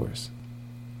dinosaurs.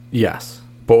 Yes.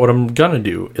 But what I'm gonna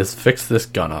do is fix this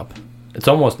gun up. It's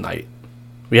almost night.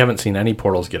 We haven't seen any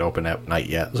portals get open at night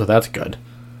yet, so that's good.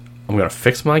 I'm gonna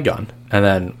fix my gun, and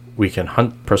then we can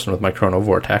hunt person with my chrono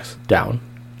vortex down,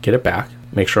 get it back,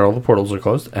 make sure all the portals are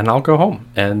closed, and I'll go home.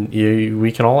 And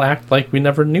we can all act like we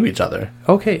never knew each other.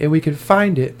 Okay, and we can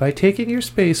find it by taking your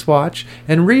space watch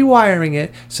and rewiring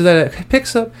it so that it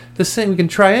picks up the signal. We can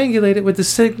triangulate it with the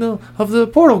signal of the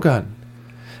portal gun.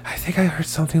 I think I heard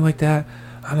something like that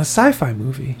on a sci-fi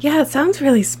movie. Yeah, it sounds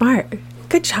really smart.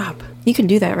 Good job. You can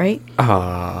do that, right?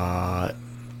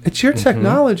 It's your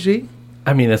technology.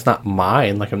 I mean, it's not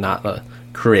mine. Like, I'm not the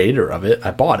creator of it.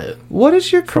 I bought it. What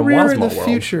is your From career in the Wasmo World.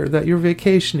 future that you're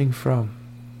vacationing from?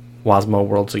 Wasmo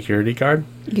World Security Guard.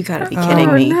 You gotta be kidding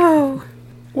Oh me. no.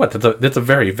 What? That's a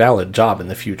very valid job in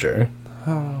the future.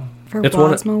 For It's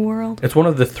one of- Wasmo World? It's one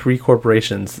of the 3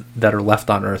 corporations that are left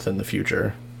on Earth in the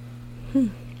future.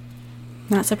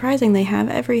 Not surprising, they have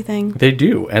everything. They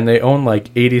do, and they own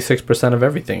like 86% of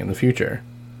everything in the future.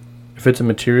 If it's a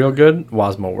material good,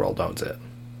 Wasmo World owns it.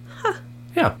 Huh.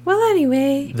 Yeah. Well,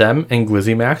 anyway. Them and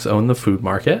Glizzymax own the food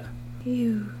market.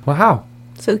 You. Wow.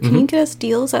 So can you get us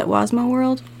deals at Wasmo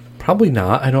World? Probably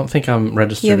not. I don't think I'm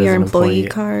registered You have as your an employee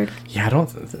card? Yeah, I don't.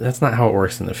 That's not how it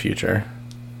works in the future.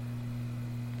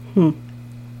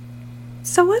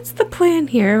 So what's the plan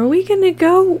here? Are we gonna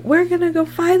go? We're gonna go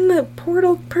find the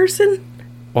portal person?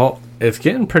 Well, it's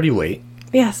getting pretty late.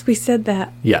 Yes, we said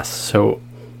that. Yes, so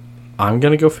I'm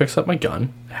gonna go fix up my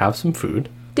gun, have some food.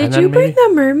 Did and then you bring maybe-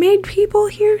 the mermaid people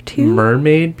here too?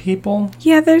 mermaid people?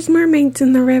 Yeah, there's mermaids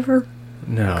in the river.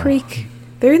 No. Creek.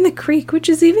 They're in the creek, which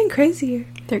is even crazier.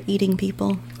 They're eating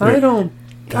people. I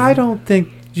don't think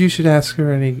you should ask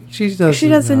her any. She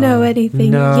doesn't know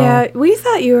anything. No. Yeah, we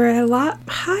thought you were a lot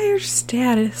higher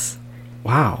status.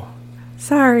 Wow.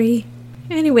 Sorry.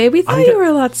 Anyway, we thought you were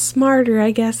a lot smarter,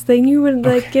 I guess. Then you would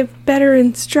give better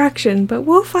instruction, but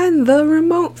we'll find the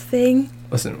remote thing.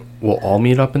 Listen, we'll all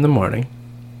meet up in the morning.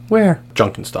 Where?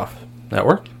 Junk and stuff. That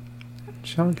work?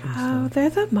 Junk and Oh, stuff. they're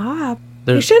the mob. You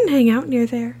There's- shouldn't hang out near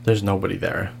there. There's nobody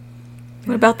there.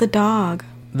 What about the dog?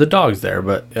 The dog's there,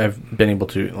 but I've been able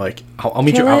to, like, I'll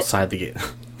meet Kill you it? outside the gate.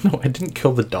 No, I didn't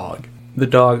kill the dog. The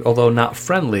dog, although not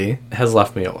friendly, has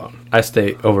left me alone. I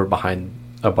stay over behind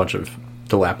a bunch of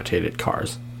dilapidated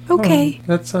cars. Okay. Oh,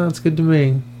 that sounds good to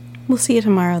me. We'll see you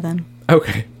tomorrow then.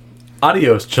 Okay.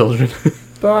 Adios, children.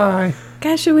 Bye.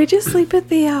 Guys, should we just sleep at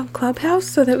the clubhouse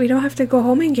so that we don't have to go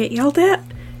home and get yelled at?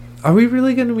 Are we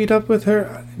really going to meet up with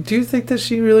her? Do you think that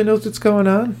she really knows what's going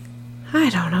on? I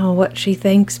don't know what she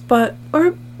thinks, but...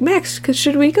 Or, Max,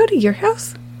 should we go to your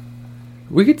house?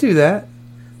 We could do that.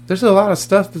 There's a lot of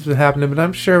stuff that's been happening, but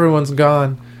I'm sure everyone's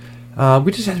gone.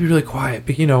 We just have to be really quiet.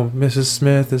 But, Mrs.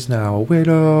 Smith is now a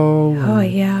widow. Oh,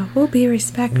 yeah. We'll be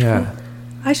respectful. Yeah.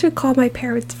 I should call my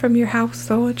parents from your house,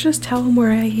 so I'll just tell them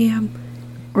where I am.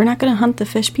 We're not gonna hunt the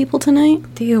fish people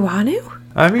tonight? Do you want to?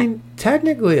 I mean,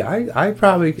 technically, I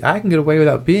can get away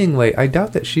without being late. I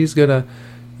doubt that she's gonna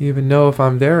even know if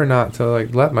I'm there or not to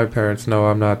let my parents know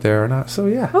I'm not there or not. So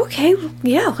yeah. Okay,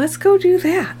 yeah, let's go do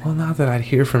that. Well, not that I'd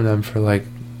hear from them for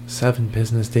 7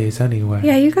 business days anyway.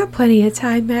 Yeah, you got plenty of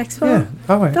time, Maxwell. Yeah.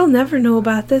 All right. They'll never know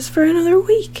about this for another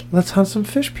week. Let's hunt some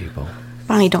fish people.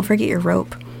 Bonnie, don't forget your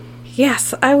rope.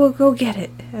 Yes, I will go get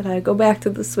it. And I go back to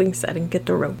the swing set and get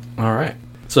the rope. All right.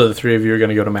 So the 3 of you are going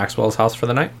to go to Maxwell's house for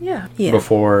the night? Yeah. Yeah.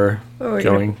 Before We're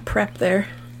going gonna prep there.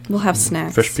 We'll have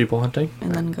snacks. fish people hunting?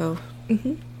 And then go fish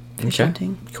Okay.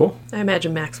 hunting. Cool. I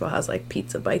imagine Maxwell has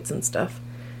pizza bites and stuff.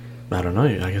 I don't know.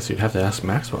 I guess you'd have to ask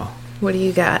Maxwell. What do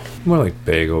you got? More like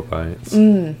bagel bites.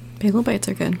 Bagel bites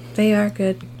are good. They are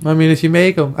good. I mean, if you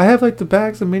make them, I have the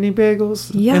bags of mini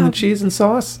bagels Yeah. and the cheese and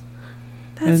sauce,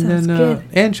 That and sounds then good.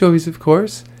 anchovies, of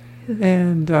course,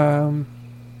 and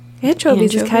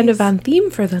Anchovies is kind Anchovies? of on theme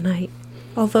for the night.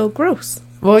 Although gross.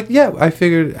 well, yeah. I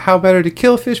figured how better to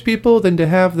kill fish people than to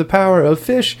have the power of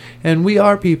fish, and we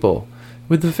are people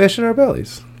with the fish in our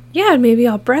bellies. Yeah, and maybe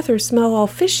our breath or smell all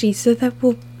fishy so that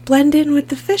we'll blend in with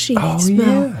the fishy smell.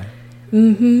 Oh yeah.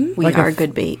 Mm-hmm. We Like are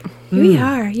good bait. We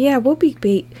are. Yeah, we'll be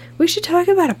bait. We should talk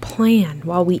about a plan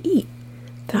while we eat.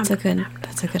 That's a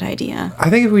good idea. I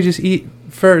think if we just eat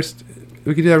first,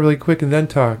 we could do that really quick and then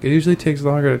talk. It usually takes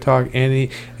longer to talk, and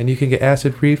you can get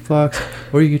acid reflux,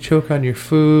 or you can choke on your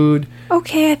food.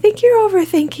 Okay, I think you're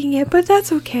overthinking it, but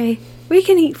that's okay. We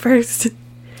can eat first.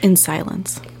 In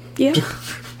silence. Yeah.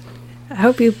 I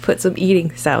hope you put some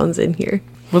eating sounds in here.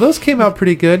 Well, those came out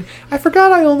pretty good. I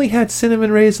forgot I only had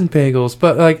cinnamon raisin bagels,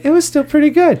 but like it was still pretty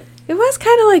good. It was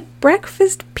kind of like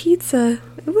breakfast pizza.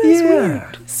 It was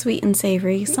weird. Sweet and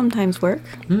savory sometimes work.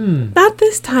 Not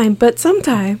this time, but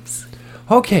sometimes.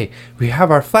 Okay, we have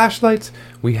our flashlights,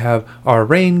 we have our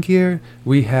rain gear,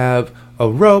 we have a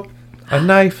rope, a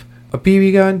knife, a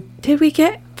BB gun. Did we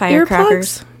get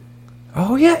Firecrackers. earplugs?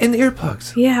 Oh yeah, and the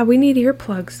earplugs. Yeah, we need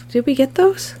earplugs. Did we get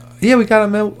those? Yeah, we got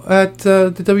them at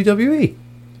the WWE.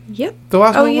 Yep. The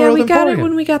Osmo yeah, World we got it Emporium.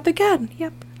 when we got the gun.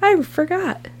 Yep. I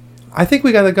forgot. I think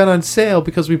we got the gun on sale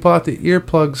because we bought the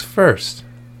earplugs first.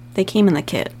 They came in the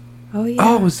kit. Oh, yeah.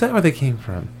 Oh, is that where they came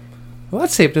from? Well, that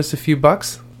saved us a few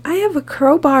bucks. I have a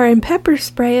crowbar and pepper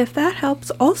spray if that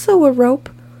helps. Also a rope.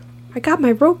 I got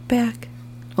my rope back.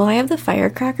 Well, I have the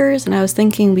firecrackers, and I was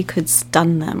thinking we could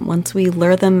stun them. Once we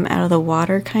lure them out of the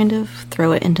water, kind of,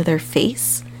 throw it into their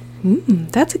face.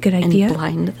 That's a good And idea.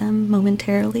 blind them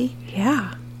momentarily.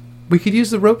 Yeah. We could use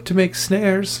the rope to make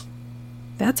snares.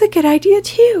 That's a good idea,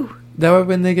 too. That way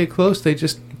when they get close, they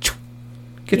just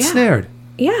get Yeah. snared.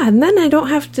 Yeah, and then I don't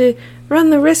have to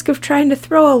run the risk of trying to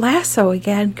throw a lasso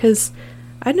again, because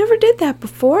I never did that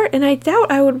before, and I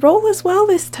doubt I would roll as well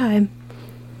this time.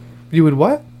 You would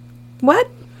what? What?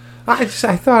 I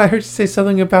thought I heard you say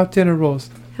something about dinner rolls.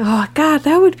 Oh, God,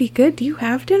 that would be good. Do you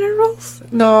have dinner rolls?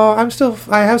 No,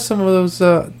 I have some of those,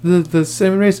 the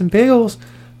cinnamon raisin bagels,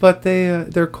 but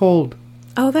they're cold.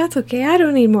 Oh, that's okay. I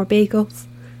don't need more bagels.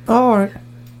 All right.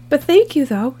 But thank you,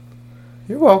 though.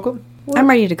 You're welcome. I'm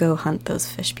ready to go hunt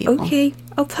those fish people. Okay,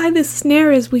 I'll tie this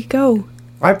snare as we go.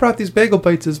 I brought these bagel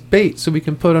bites as bait so we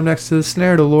can put them next to the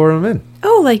snare to lure them in.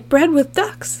 Oh, like bread with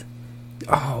ducks.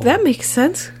 Oh, That makes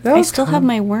sense. that I was still have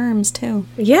my worms, too.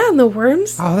 Yeah, and the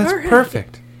worms. Oh, that's All right.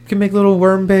 perfect. You can make little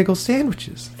worm bagel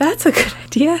sandwiches. That's a good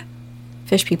idea.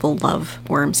 Fish people love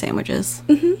worm sandwiches.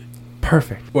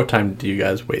 Perfect. What time do you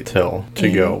guys wait till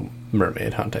to go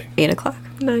mermaid hunting? 8 o'clock.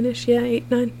 9-ish, yeah,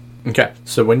 8, 9. Okay,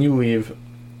 so when you leave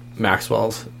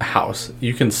Maxwell's house,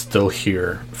 you can still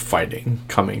hear fighting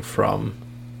coming from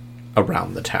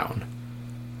around the town.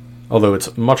 Although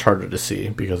it's much harder to see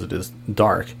because it is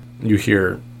dark, you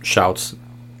hear shouts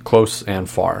close and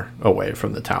far away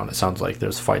from the town. It sounds like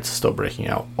there's fights still breaking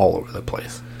out all over the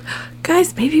place.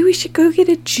 Guys, maybe we should go get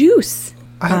a juice.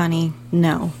 Bonnie,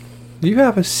 no. You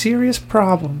have a serious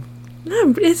problem.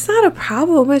 No, it's not a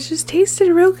problem. It just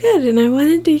tasted real good, and I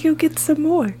wanted to go get some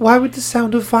more. Why would the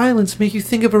sound of violence make you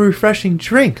think of a refreshing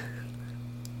drink?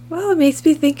 Well, it makes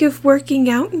me think of working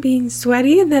out and being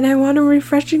sweaty, and then I want a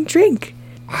refreshing drink.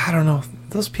 I don't know.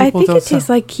 Those people I think don't it tastes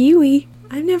like kiwi.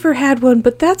 I've never had one,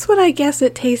 but that's what I guess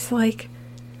it tastes like.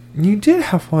 You did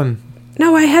have one.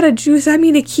 No, I had a juice. I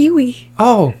mean a kiwi.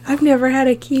 Oh, I've never had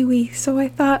a kiwi, so I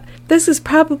thought this is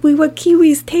probably what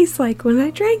kiwis taste like when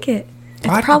I drank it. It's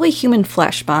What? probably human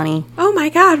flesh, Bonnie. Oh my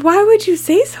god, why would you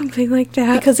say something like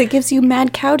that? Because it gives you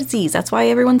mad cow disease. That's why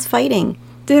everyone's fighting.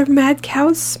 They're mad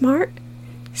cows smart?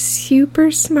 Super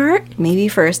smart? Maybe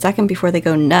for a second before they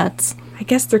go nuts. I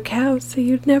guess they're cows, so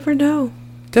you'd never know.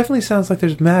 definitely sounds like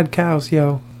there's mad cows,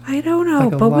 yo. I don't know,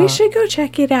 Like a but we lot. should go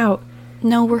check it out.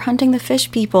 No, we're hunting the fish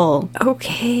people.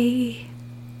 Okay.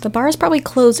 The bar is probably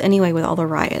closed anyway with all the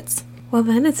riots. Well,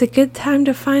 then it's a good time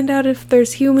to find out if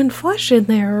there's human flesh in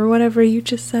there or whatever you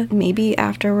just said. Maybe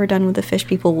after we're done with the fish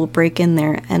people, we'll break in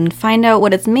there and find out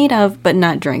what it's made of, but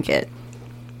not drink it.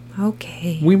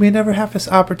 Okay. We may never have this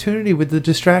opportunity with the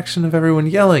distraction of everyone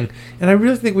yelling, and I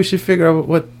really think we should figure out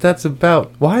what that's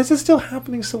about. Why is it still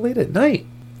happening so late at night?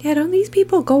 Yeah, don't these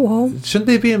people go home? Shouldn't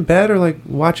they be in bed or like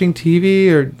watching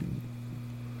TV or...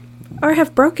 Or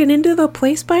have broken into the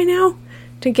place by now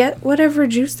to get whatever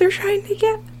juice they're trying to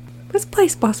get? This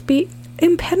place must be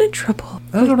impenetrable.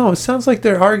 I don't know. It sounds like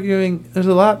they're arguing. There's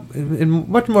a lot in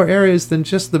much more areas than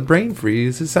just the brain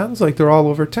freeze. It sounds like they're all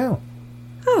over town.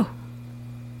 Oh.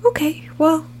 Okay,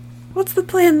 well, what's the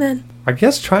plan then? I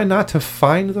guess try not to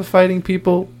find the fighting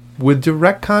people with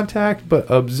direct contact, but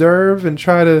observe and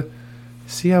try to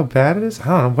see how bad it is. I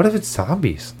don't know. What if it's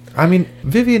zombies? I mean,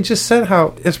 Vivian just said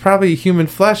how it's probably human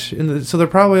flesh, so they're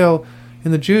probably all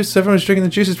in the juice. Everyone's drinking the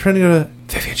juice. It's turning into...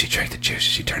 Vivian, she drank the juice. Is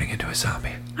she turning into a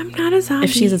zombie? I'm not a zombie.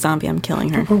 If she's a zombie, I'm killing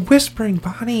her. We're whispering,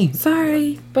 Bonnie.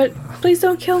 Sorry, but please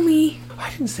don't kill me. I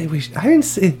didn't say we... I didn't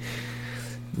say...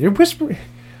 You're whispering.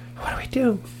 What do we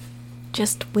do?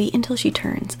 Just wait until she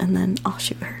turns, and then I'll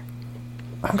shoot her.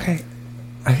 Okay.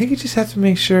 I think you just have to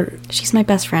make sure. She's my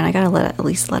best friend. I gotta at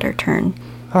least let her turn.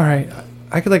 All right.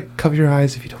 I could, like, cover your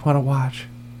eyes if you don't want to watch.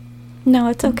 No,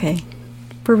 it's okay.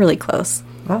 We're really close.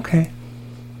 Okay.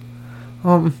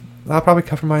 I'll probably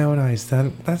cover my own eyes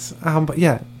then. But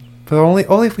yeah. But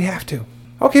only if we have to.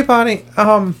 Okay, Bonnie,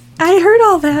 I heard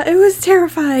all that. It was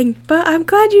terrifying. But I'm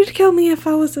glad you'd kill me if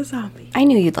I was a zombie. I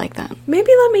knew you'd like that.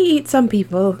 Maybe let me eat some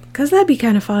people, because that'd be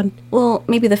kind of fun. Well,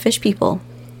 maybe the fish people.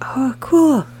 Oh,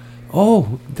 cool.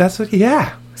 Oh, that's what,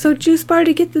 yeah. So juice bar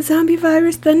to get the zombie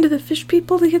virus, then to the fish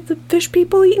people to get the fish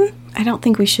people eaten? I don't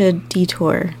think we should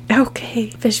detour. Okay,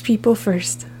 fish people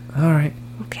first. All right.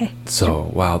 Okay. So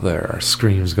while there are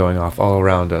screams going off all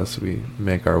around us, we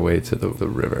make our way to the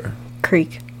river.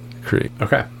 Creek.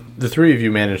 Okay. The three of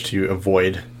you manage to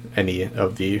avoid any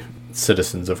of the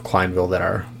citizens of Klineville that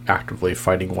are actively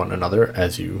fighting one another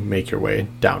as you make your way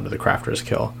down to the Crafter's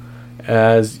Kill.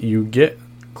 As you get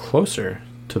closer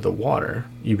to the water,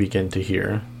 you begin to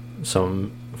hear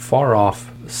some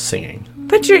far-off singing.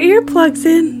 Put your earplugs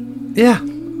in. Yeah.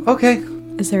 Okay.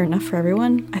 Is there enough for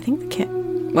everyone? I think the kit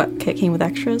came with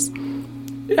extras?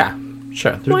 Yeah,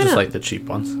 sure. They're Why just not? like the cheap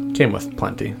ones. Came with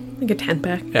plenty. Like a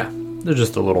 10-pack. Yeah. They're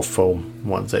just the little foam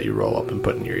ones that you roll up and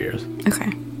put in your ears.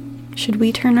 Okay. Should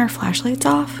we turn our flashlights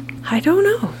off? I don't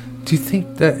know. Do you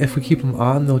think that if we keep them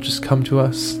on, they'll just come to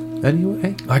us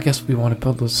anyway? I guess we want to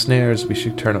build those snares. We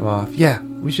should turn them off. Yeah,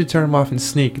 we should turn them off and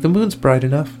sneak. The moon's bright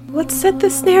enough. Let's set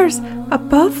the snares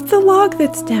above the log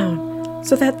that's down,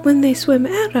 so that when they swim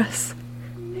at us,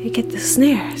 they get the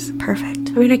snares. Perfect.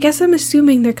 I mean, I guess I'm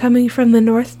assuming they're coming from the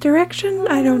north direction.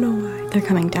 I don't know why. They're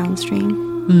coming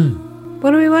downstream.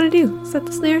 What do we want to do? Set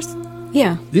the snares?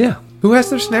 Yeah. Yeah. Who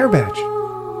has their snare badge?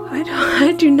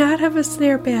 I do not have a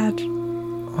snare badge.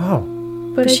 Oh.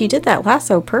 But she did that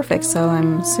lasso perfect, so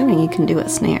I'm assuming you can do a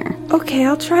snare. Okay,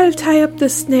 I'll try to tie up the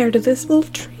snare to this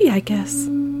little tree, I guess.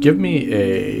 Give me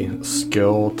a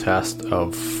skill test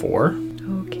of 4.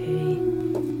 Okay.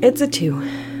 It's a 2.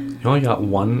 You only got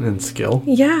 1 in skill?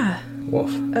 Yeah.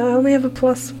 Wolf. I only have a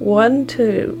 +1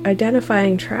 to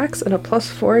identifying tracks and a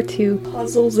 +4 to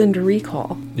puzzles and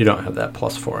recall. You don't have that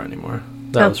 +4 anymore.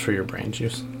 That was for your brain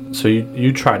juice. So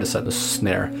you try to set the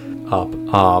snare up,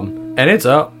 and it's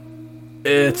up.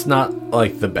 It's not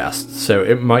like the best, so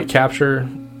it might capture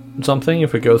something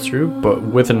if it goes through, but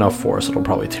with enough force, it'll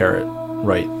probably tear it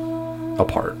right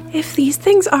apart. If these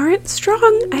things aren't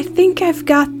strong, I think I've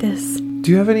got this. Do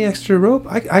you have any extra rope?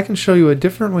 I can show you a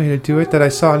different way to do it that I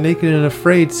saw Naked and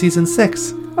Afraid season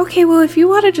 6. Okay, well, if you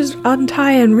want to just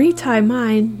untie and retie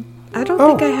mine, I don't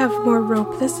think I have more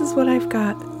rope. This is what I've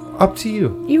got. Up to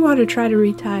you. You want to try to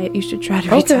retie it, you should try to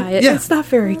retie it. yeah. It's not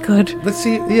very good. Let's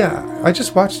see. Yeah, I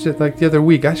just watched it like the other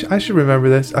week. I should remember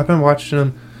this. I've been watching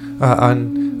them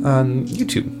on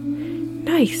YouTube.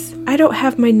 Nice. I don't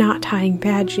have my knot tying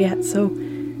badge yet, so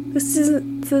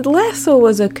the lasso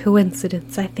was a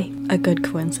coincidence, I think. A good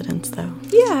coincidence, though.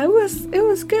 Yeah, it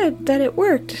was good that it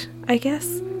worked, I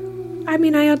guess. I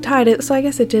mean, I untied it, so I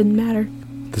guess it didn't matter.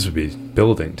 This would be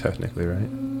building, technically, right?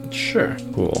 Sure.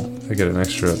 Cool. I get an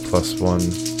extra +1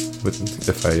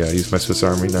 if I use my Swiss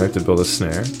Army knife to build a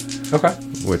snare. Okay.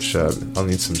 Which I'll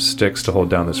need some sticks to hold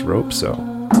down this rope, so...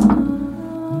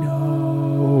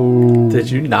 No. Did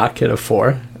you not get a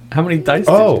 4? How many dice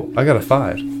did you? I got a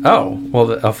 5. Oh,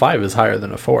 well, a 5 is higher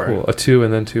than a 4. Cool. A 2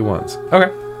 and then 2 1s.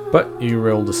 Okay. But you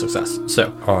rolled a success.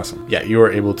 So, Awesome. yeah, you were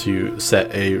able to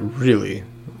set a really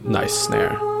nice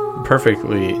snare.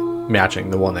 Perfectly matching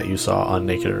the one that you saw on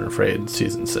Naked and Afraid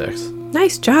season 6.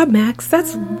 Nice job, Max.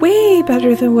 That's way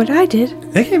better than what I did.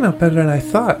 It came out better than I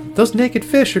thought. Those naked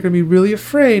fish are going to be really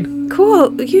afraid.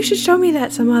 Cool. You should show me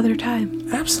that some other time.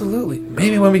 Absolutely.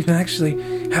 Maybe when we can actually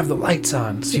have the lights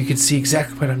on so you can see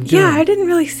exactly what I'm doing. Yeah, I didn't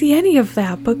really see any of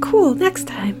that, but cool. Next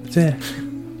time. Yeah.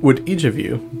 Would each of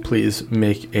you please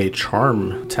make a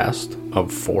charm test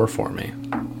of 4 for me?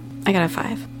 I got a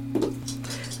 5.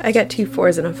 I got 2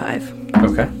 4s and a 5.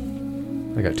 Okay.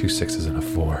 I got 2 6s and a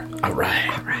 4. All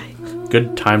right. All right.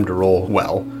 Good time to roll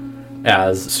well.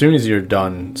 As soon as you're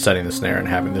done setting the snare and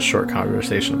having this short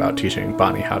conversation about teaching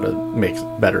Bonnie how to make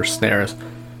better snares,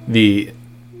 the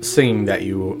singing that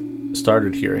you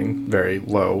started hearing very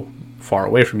low, far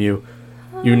away from you,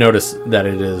 you notice that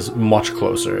it is much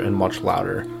closer and much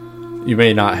louder. You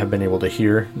may not have been able to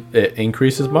hear it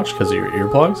increase as much because of your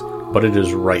earplugs, but it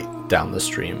is right down the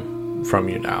stream from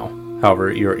you now.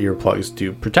 However, your earplugs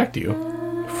do protect you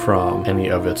from any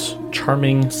of its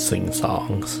charming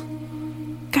sing-songs.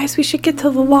 Guys, we should get to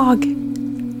the log.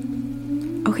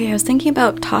 Okay, I was thinking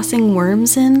about tossing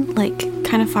worms in, like,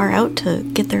 kind of far out to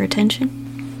get their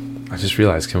attention. I just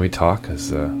realized, can we talk?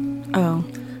 Cause, Oh.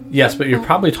 Yes, but you're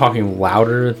probably talking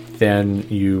louder than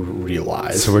you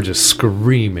realize. so we're just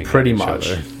screaming. Pretty at each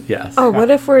much. other. Yes. Oh, what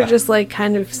if we're just like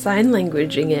kind of sign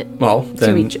languaging it? Well,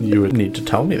 then each- you would need to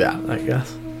tell me that, I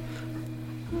guess.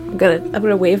 I'm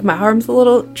gonna wave my arms a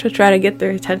little to try to get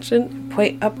their attention.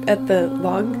 Point up at the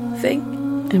log thing.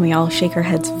 And we all shake our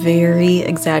heads very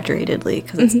exaggeratedly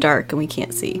because it's dark and we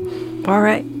can't see. All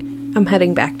right, I'm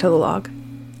heading back to the log.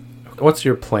 What's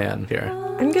your plan here?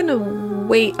 I'm gonna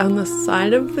wait on the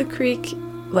side of the creek.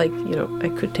 Like, I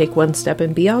could take one step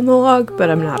and be on the log, but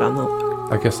I'm not on the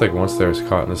log. I guess like once they're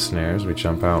caught in the snares, we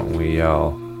jump out and we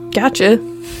yell, Gotcha.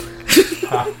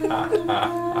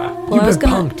 Well, I was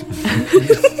gonna.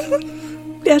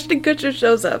 punked. Ashton Kutcher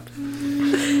shows up.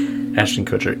 Ashton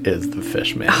Kutcher is the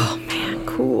fish man. Oh man,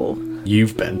 cool.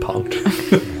 You've been punked.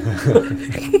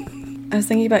 I was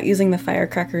thinking about using the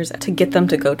firecrackers to get them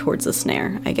to go towards the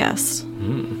snare, I guess.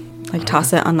 Like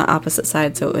toss it on the opposite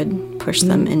side so it would push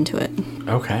them into it.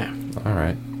 Okay. All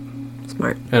right.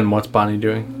 Smart. And what's Bonnie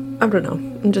doing? I don't know.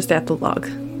 I'm just at the log.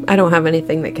 I don't have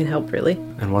anything that can help, really.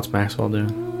 And what's Maxwell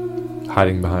doing?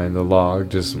 Hiding behind the log,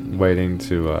 just waiting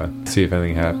to see if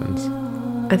anything happens.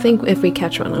 I think if we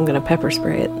catch one, I'm going to pepper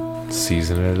spray it.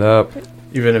 Season it up.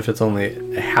 Even if it's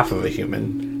only half of a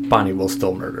human, Bonnie will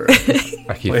still murder it.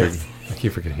 I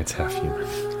keep forgetting it's half human.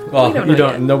 Well, We don't you know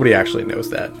don't. yet. Nobody actually knows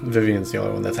that. Vivian's the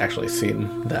only one that's actually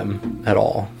seen them at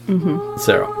all. Mm-hmm.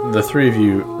 So the three of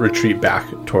you retreat back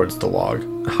towards the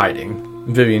log, hiding.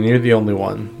 Vivian, you're the only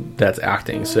one that's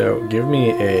acting. So give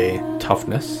me a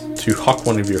toughness to huck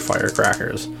one of your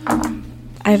firecrackers.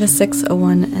 I have a 6, a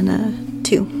 1, and a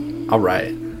 2. All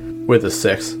right. With a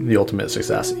 6, the ultimate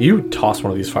success. You toss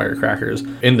one of these firecrackers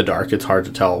in the dark. It's hard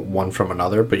to tell one from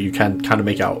another, but you can kind of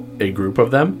make out a group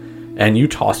of them. And you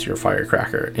toss your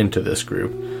firecracker into this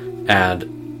group,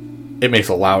 and it makes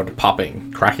a loud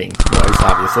popping, cracking noise,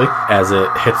 obviously, as it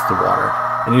hits the water.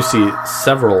 And you see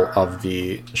several of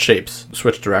the shapes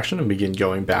switch direction and begin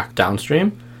going back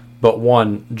downstream, but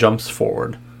one jumps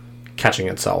forward, catching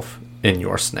itself in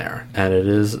your snare, and it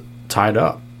is tied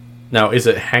up. Now, is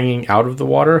it hanging out of the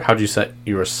water? How'd you set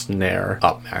your snare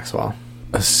up, Maxwell?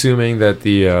 Assuming that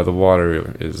the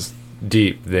water is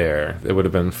deep there, it would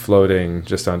have been floating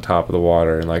just on top of the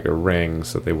water in like a ring,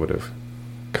 so they would have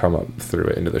come up through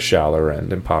it into the shallower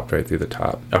end and popped right through the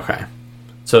top. Okay.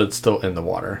 So it's still in the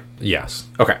water. Yes.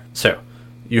 Okay, so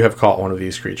you have caught one of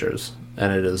these creatures,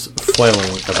 and it is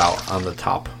flailing about on the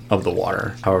top of the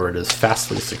water. However, it is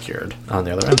fastly secured on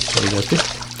the other end. What do you guys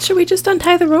do? Should we just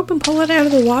untie the rope and pull it out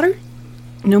of the water?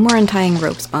 No more untying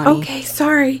ropes, Bonnie. Okay,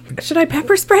 sorry. Should I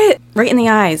pepper spray it? Right in the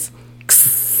eyes.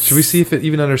 Should we see if it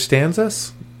even understands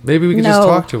us? Maybe we can just No.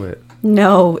 talk to it.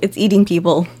 No, it's eating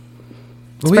people.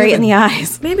 It's We right in haven't- the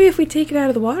eyes. Maybe if we take it out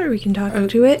of the water, we can talk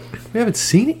to it. We haven't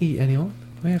seen it eat anyone.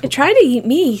 It tried to eat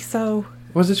me, so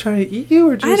Was it trying to eat you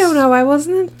or just... I don't know. I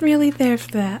wasn't really there for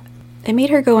that. It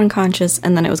made her go unconscious,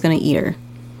 and then it was going to eat her.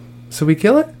 So we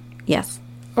kill it? Yes.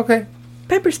 Okay.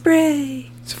 Pepper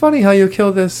spray. It's funny how you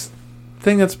kill this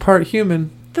thing that's part human.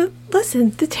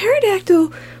 Listen, the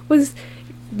pterodactyl was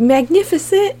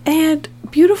magnificent and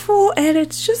beautiful, and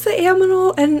it's just an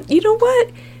animal. And you know what?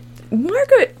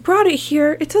 Margaret brought it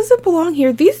here. It doesn't belong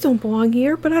here. These don't belong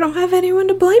here, but I don't have anyone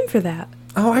to blame for that.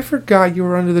 Oh, I forgot you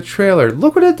were under the trailer.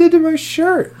 Look what it did to my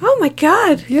shirt. Oh my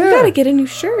god. Yeah. You gotta get a new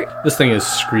shirt. This thing is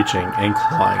screeching and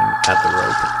clawing at the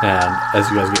rope, and as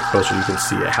you guys get closer, you can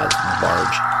see it has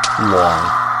large, long,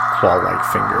 claw-like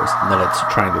fingers, and then it's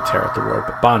trying to tear at the rope.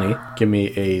 Bonnie, give me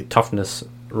a toughness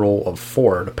roll of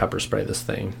 4 to pepper spray this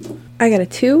thing. I got a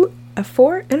 2, a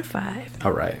 4, and a 5.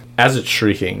 All right. As it's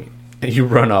shrieking, you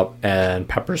run up and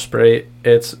pepper spray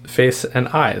its face and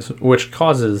eyes, which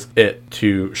causes it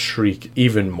to shriek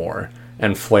even more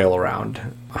and flail around.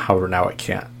 However, now it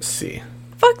can't see.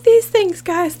 Fuck these things,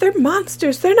 guys. They're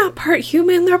monsters. They're not part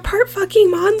human. They're part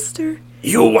fucking monster.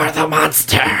 You are the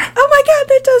monster! Oh my god,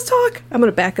 that does talk. I'm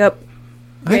gonna back up.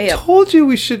 I Way up. told you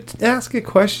we should ask it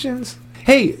questions.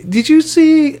 Hey, did you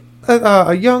see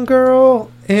a young girl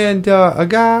and a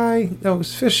guy that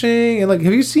was fishing? And like,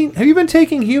 have you been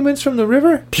taking humans from the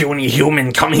river? Puny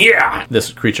human, come here!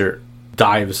 This creature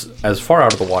dives as far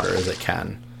out of the water as it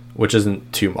can, which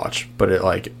isn't too much, but it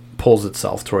like pulls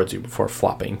itself towards you before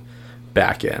flopping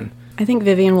back in. I think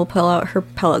Vivian will pull out her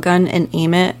pellet gun and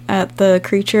aim it at the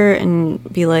creature and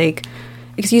be like,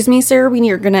 "Excuse me, sir,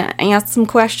 we're going to ask some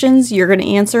questions. You're going to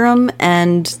answer them,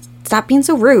 and stop being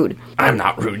so rude." I'm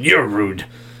not rude, you're rude.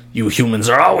 You humans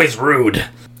are always rude.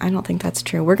 I don't think that's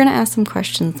true. We're going to ask some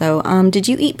questions, though. Did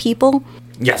you eat people?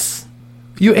 Yes.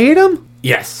 You ate him?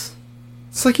 Yes.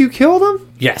 It's like you killed him?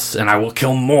 Yes, and I will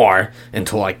kill more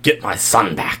until I get my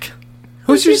son back.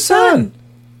 Who's your son?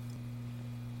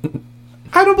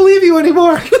 I don't believe you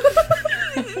anymore.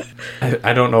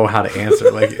 I don't know how to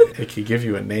answer. Like, it could give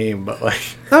you a name, but like...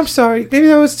 I'm sorry. Maybe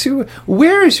that was too...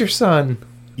 Where is your son?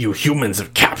 You humans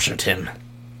have captured him.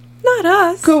 Not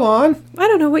us. Go on. I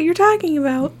don't know what you're talking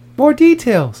about. More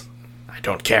details. I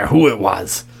don't care who it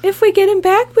was. If we get him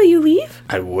back, will you leave?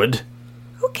 I would.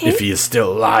 Okay. If he is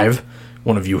still alive.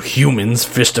 One of you humans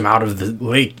fished him out of the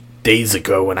lake days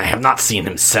ago, and I have not seen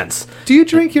him since. Do you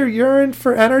drink your urine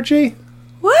for energy?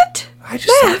 What? I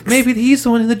just thought maybe he's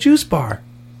the one in the juice bar.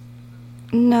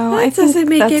 No, That I doesn't think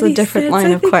make that's a any different sense. line I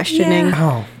of think- questioning.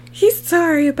 yeah. Oh. He's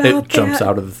sorry about It that. jumps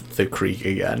out of the creek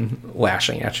again,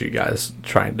 lashing at you guys,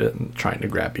 trying to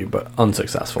grab you, but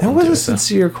unsuccessful. That in was a doing so.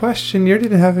 sincere question. You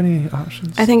didn't have any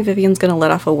options. I think Vivian's gonna let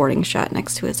off a warning shot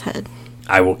next to his head.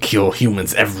 I will kill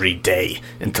humans every day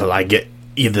until I get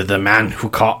either the man who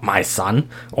caught my son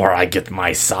or I get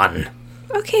my son.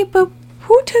 Okay, but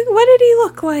what did he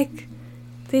look like?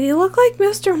 Did he look like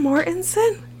Mr.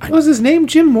 Mortensen? Was his name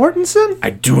Jim Mortensen? I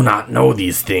do not know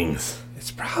these things. It's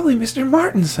probably Mr.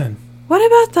 Mortensen. What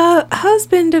about the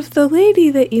husband of the lady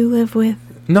that you live with?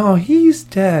 No, he's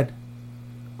dead.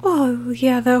 Oh,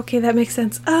 yeah, okay, that makes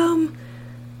sense.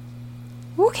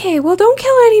 Okay, well, don't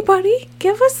kill anybody.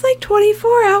 Give us like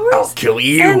 24 hours. I'll kill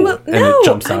you. And, And it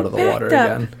jumps out of the water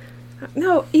again.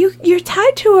 No, you're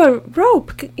tied to a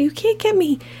rope. You can't get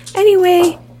me.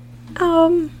 Anyway,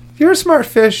 You're a smart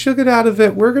fish. You'll get out of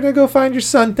it. We're going to go find your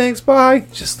son. Thanks, bye.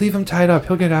 Just leave him tied up.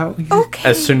 He'll get out. okay.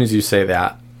 As soon as you say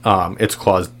that, its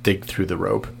claws dig through the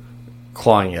rope,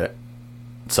 clawing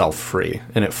itself free,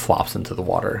 and it flops into the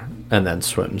water and then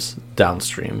swims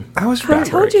downstream. I was I right.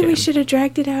 told you we came. should have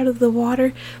dragged it out of the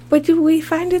water. But do we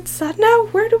find its son now?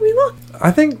 Where do we look?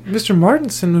 I think Mr.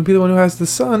 Mortensen would be the one who has the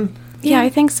son. Yeah, I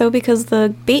think so because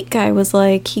the bait guy was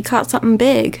like, he caught something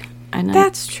big. And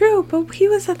That's true, but he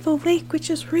was at the lake, which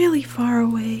is really far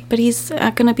away. but he's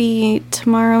gonna be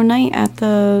tomorrow night at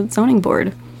the zoning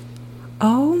board.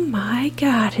 Oh my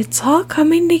god, it's all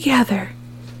coming together.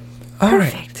 All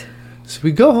right. Perfect. So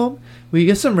we go home, we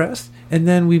get some rest, and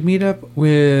then we meet up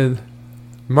with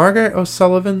Margaret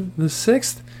O'Sullivan the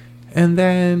 6th, and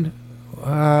then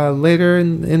later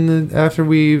in the after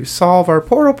we solve our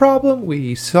portal problem,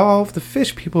 we solve the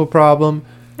fish people problem.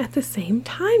 At the same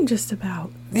time, just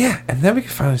about. Yeah, and then we can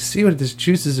finally see what this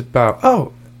juice is about.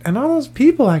 Oh, and all those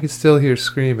people I could still hear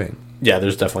screaming. Yeah,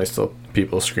 there's definitely still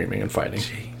people screaming and fighting.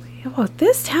 Oh,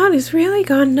 this town has really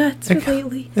gone nuts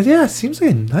lately. Yeah, it seems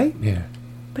like a nightmare.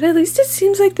 But at least it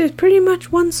seems like there's pretty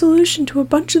much one solution to a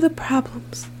bunch of the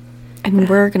problems. And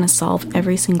we're gonna solve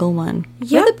every single one.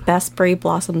 Yep. We're the best Brave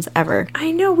Blossoms ever.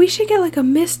 I know, we should get like a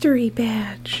mystery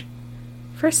badge.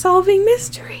 For solving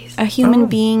mysteries. A human Oh.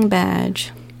 being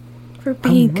badge. For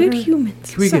being good wondering-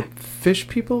 humans. Can we So- get fish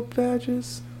people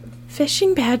badges?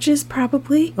 fishing badges,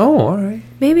 probably. Oh, all right.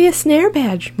 Maybe a snare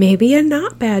badge. Maybe a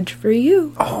knot badge for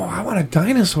you. Oh, I want a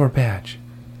dinosaur badge.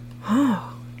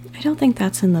 Oh, I don't think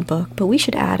that's in the book, but we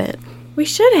should add it. we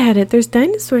should add it. There's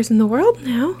dinosaurs in the world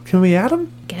now. Can we add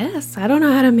them? Guess. I don't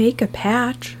know how to make a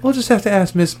patch. We'll just have to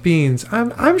ask Miss Beans.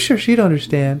 I'm sure she'd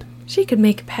understand. She could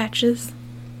make patches.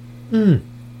 Hmm.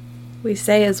 We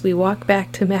say as we walk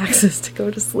back to Max's to go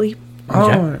to sleep. Okay.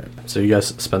 All right. So you guys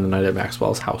spend the night at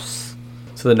Maxwell's house.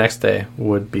 So the next day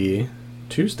would be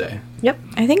Tuesday. Yep.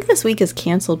 I think this week is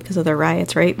canceled because of the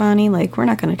riots, right, Bonnie? Like, we're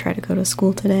not gonna try to go to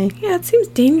school today. Yeah, it seems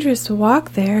dangerous to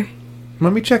walk there.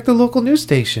 Let me check the local news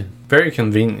station. Very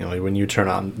conveniently, when you turn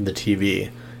on the TV,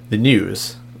 the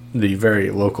news, the very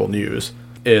local news,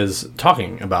 is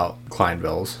talking about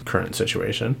Klineville's current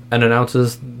situation and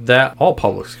announces that all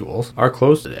public schools are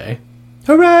closed today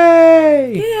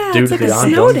Hooray! Yeah, due it's to like the a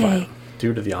snow ongoing day.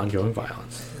 due to the ongoing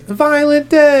violence. Violent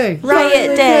day! Riot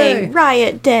Violent day!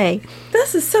 Riot day!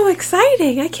 This is so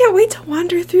exciting. I can't wait to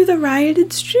wander through the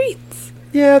rioted streets.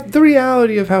 Yeah, the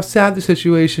reality of how sad the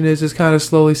situation is kind of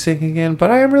slowly sinking in,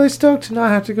 but I am really stoked to not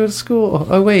have to go to school.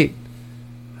 Oh, wait.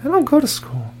 I don't go to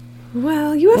school.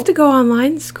 Well, you have to go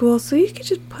online school, so you could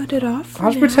just put it off for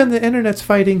I'll now. pretend the internet's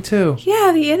fighting too.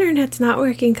 Yeah, the internet's not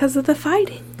working because of the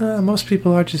fighting. Most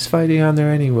people are just fighting on there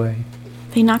anyway.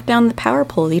 They knocked down the power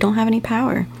pole. You don't have any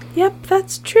power. Yep,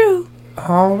 that's true.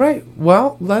 All right.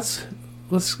 Well, let's.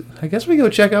 I guess we go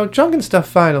check out junk and stuff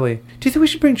finally. Do you think we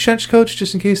should bring trench coats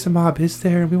just in case the mob is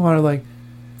there and we want to like?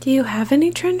 Do you have any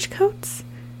trench coats?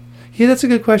 Yeah, that's a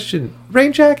good question.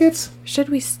 Rain jackets? Should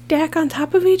we stack on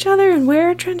top of each other and wear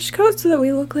a trench coat so that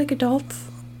we look like adults?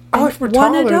 Oh, if we're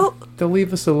one taller, adult? they'll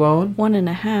leave us alone.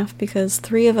 1.5, because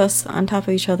 3 of us on top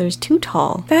of each other is too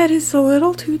tall. That is a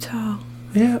little too tall.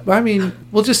 Yeah, I mean,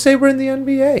 we'll just say we're in the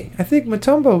NBA. I think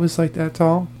Matumbo was like that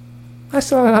tall. I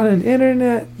saw it on an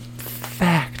internet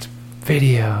fact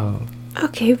video.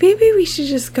 Okay, maybe we should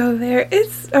just go there.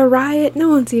 It's a riot. No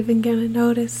one's even gonna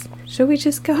notice. Should we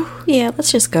just go? Yeah,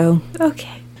 let's just go.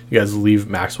 Okay. You guys leave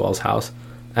Maxwell's house,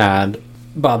 and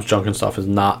Bob's Junk and Stuff is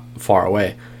not far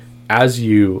away. As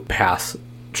you pass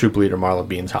Troop Leader Marla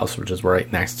Bean's house, which is right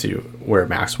next to where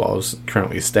Maxwell is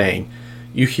currently staying,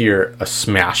 you hear a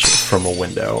smash from a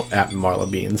window at Marla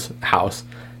Bean's house,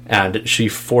 and she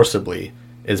forcibly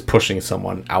is pushing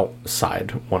someone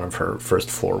outside one of her first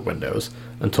floor windows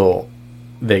until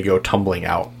they go tumbling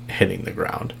out, hitting the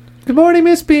ground. Good morning,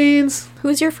 Miss Beans.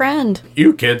 Who's your friend?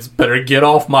 You kids better get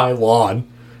off my lawn.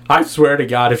 I swear to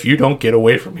God, if you don't get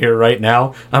away from here right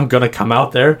now, I'm gonna come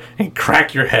out there and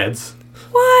crack your heads.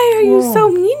 Why are you Whoa. so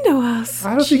mean to us?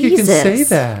 I don't think you can Jesus. say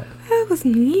that. That was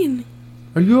mean.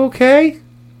 Are you okay?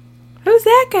 Who's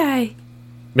that guy?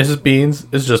 Mrs. Beans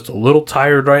is just a little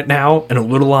tired right now and a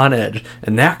little on edge.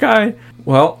 And that guy,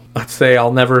 well, let's say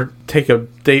I'll never take a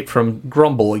date from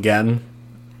Grumble again.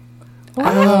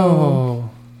 Oh.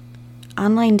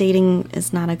 Online dating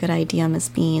is not a good idea, Miss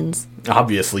Beans.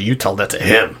 Obviously, you tell that to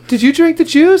him. Did you drink the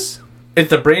juice? Is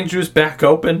the brain juice back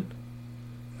open?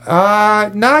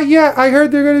 Not yet. I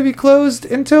heard they're going to be closed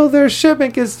until their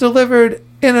shipment gets delivered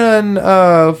in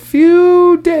a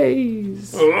few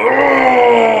days.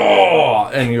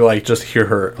 And you just hear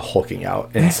her hulking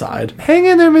out inside. Hang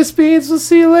in there, Miss Beans. We'll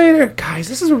see you later. Guys,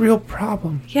 this is a real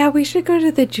problem. Yeah, we should go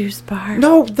to the juice bar.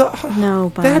 No, No,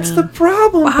 Bonnie. that's the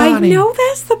problem, I Bonnie. know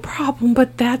that's the problem,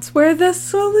 but that's where the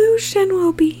solution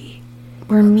will be.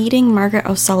 We're meeting Margaret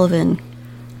O'Sullivan.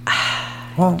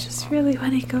 Well, Just really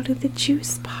want to go to the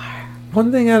juice bar.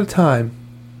 one thing at a time.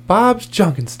 Bob's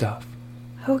Junk and Stuff.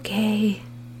 Okay.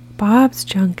 Bob's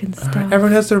junk and All stuff. right,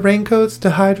 everyone has their raincoats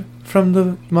to hide from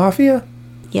the mafia?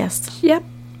 Yes. Yep.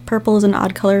 Purple is an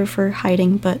odd color for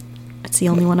hiding, but it's the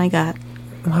only one I got.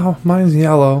 Well, mine's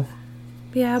yellow.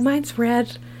 Yeah, mine's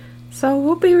red. So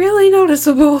we'll be really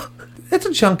noticeable. It's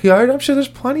a junkyard. I'm sure there's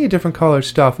plenty of different colored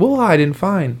stuff. We'll hide and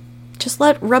find. Just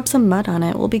rub some mud on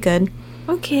it. We'll be good.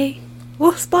 Okay.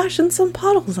 We'll splash in some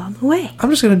puddles on the way. I'm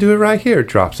just going to do it right here. It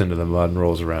drops into the mud and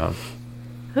rolls around.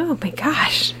 Oh my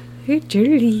gosh. You're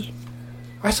dirty.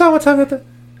 I saw one time that the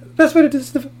best way to do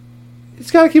this,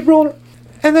 it's got to keep rolling.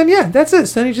 And then, yeah, that's it.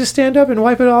 So then you just stand up and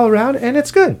wipe it all around, and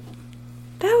it's good.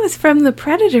 That was from the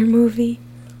Predator movie.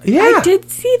 Yeah. I did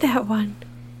see that one.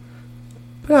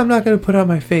 But I'm not going to put on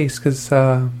my face because,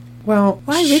 well,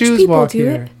 Why rich shoes people walk do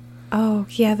here. it? Oh,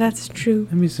 yeah, that's true.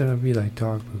 That means there'll be like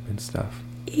dog poop and stuff.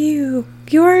 Ew.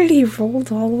 You already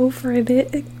rolled all over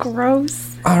it.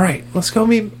 Gross. All right, let's go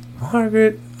meet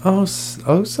Margaret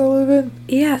O'Sullivan.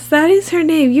 Yes, that is her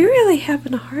name. You're really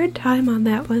having a hard time on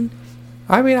that one.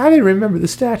 I mean, I didn't remember the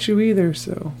statue either,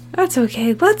 so. That's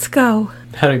okay. Let's go.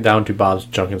 Heading down to Bob's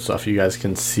Junk and Stuff, you guys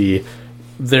can see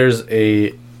there's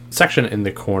a section in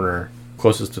the corner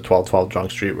closest to 1212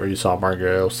 Junk Street where you saw Margaret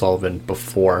O'Sullivan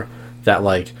before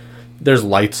that, there's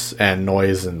lights and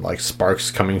noise and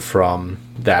sparks coming from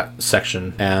that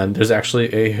section, and there's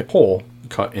actually a hole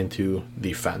cut into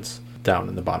the fence down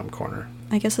in the bottom corner.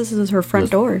 I guess this is her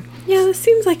front door. Yeah, this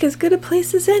seems like as good a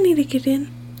place as any to get in.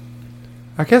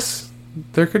 I guess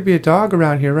there could be a dog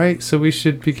around here, right? So we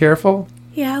should be careful.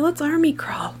 Yeah, let's army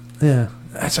crawl. Yeah.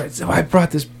 That's right. So I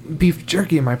brought this beef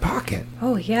jerky in my pocket.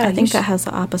 Oh, yeah. I think that has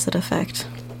the opposite effect.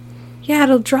 Yeah,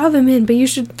 it'll draw them in, but you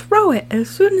should throw it as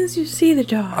soon as you see the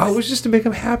dog. Oh, it was just to make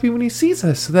him happy when he sees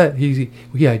us, so that he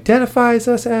identifies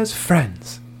us as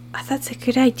friends. That's a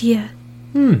good idea.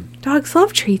 Hmm. Dogs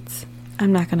love treats.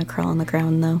 I'm not going to crawl on the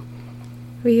ground, though.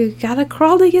 Well, you gotta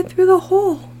crawl to get through the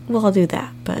hole. Well, I'll do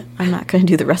that, but I'm not going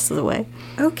to do the rest of the way.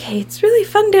 Okay, it's really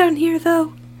fun down here,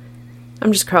 though.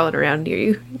 I'm just crawling around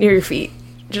near your feet.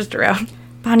 Just around.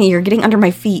 Bonnie, you're getting under my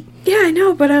feet. Yeah, I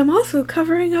know, but I'm also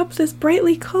covering up this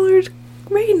brightly colored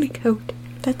raincoat.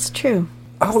 That's true.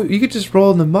 Oh, you could just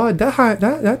roll in the mud.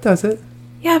 That does it.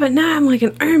 Yeah, but now I'm like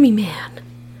an army man.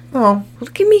 Oh.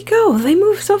 Look at me go. They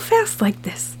move so fast like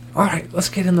this. All right, let's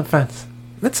get in the fence.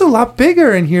 That's a lot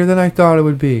bigger in here than I thought it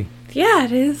would be. Yeah,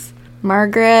 it is.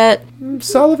 Margaret.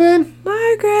 Sullivan?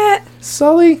 Margaret.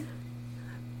 Sully?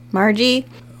 Margie.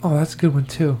 Oh, that's a good one,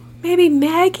 too. Maybe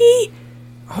Maggie.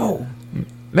 Oh,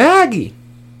 Maggie.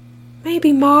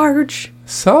 Maybe Marge.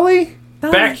 Sully?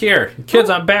 Back here. Kids,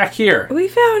 I'm back here. We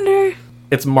found her.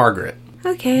 It's Margaret,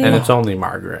 Okay. and it's only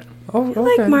Margaret. Oh, I okay.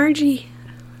 like Margie.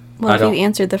 Well, I if you don't-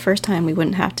 answered the first time, we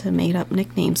wouldn't have to make up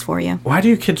nicknames for you. Why do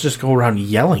you kids just go around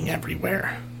yelling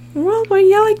everywhere? Well, why do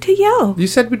you like to yell? You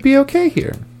said we'd be okay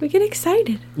here. We get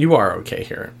excited. You are okay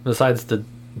here. Besides the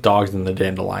dogs and the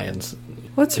dandelions.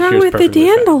 What's It wrong here's with the perfectly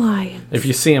fine. dandelion? If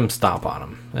you see them, stomp on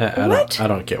them. What? I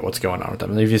don't get what's going on with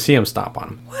them. If you see them, stomp on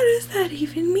them. What does that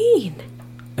even mean?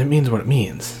 It means what it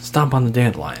means. Stomp on the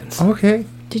dandelions. Okay.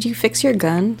 Did you fix your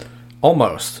gun?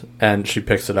 Almost. And she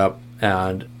picks it up,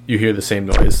 and you hear the same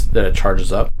noise that it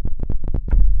charges up.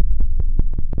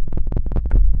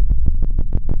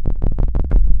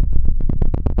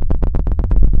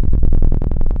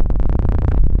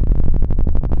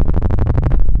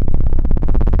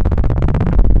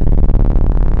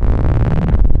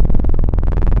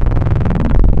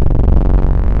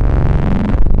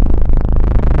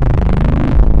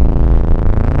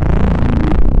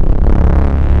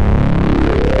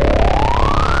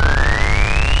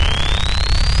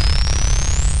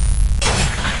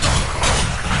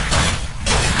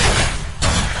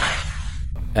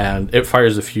 And it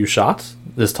fires a few shots,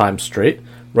 this time straight,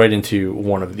 right into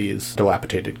one of these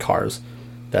dilapidated cars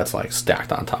that's like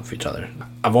stacked on top of each other.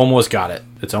 I've almost got it.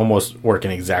 It's almost working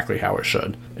exactly how it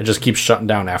should. It just keeps shutting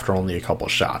down after only a couple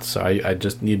shots. So I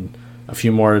just need a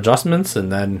few more adjustments and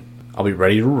then I'll be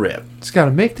ready to rip. Just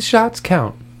gotta make the shots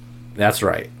count. That's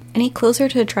right. Any closer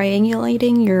to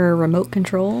triangulating your remote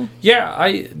control? Yeah,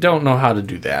 I don't know how to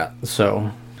do that.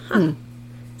 So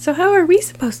So how are we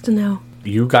supposed to know?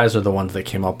 you guys are the ones that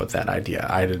came up with that idea.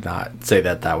 I did not say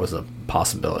that that was a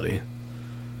possibility.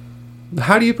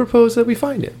 How do you propose that we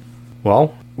find it?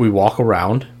 Well, we walk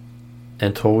around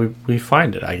until we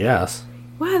find it, I guess.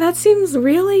 Wow, that seems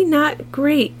really not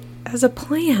great as a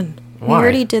plan. We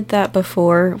already did that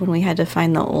before when we had to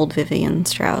find the old Vivian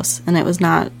Strauss, and it was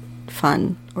not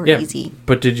fun or easy.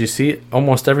 But did you see?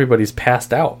 Almost everybody's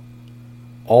passed out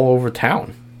all over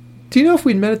town. Do you know if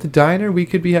we'd met at the diner, we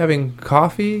could be having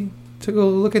coffee to go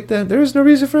look at them? There is no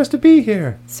reason for us to be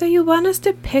here. So you want us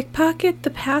to pickpocket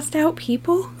the passed out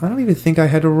people? I don't even think I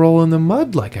had to roll in the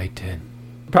mud like I did.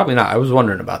 Probably not. I was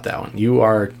wondering about that one. You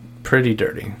are pretty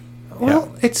dirty.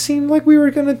 Well, it seemed like we were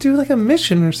going to do like a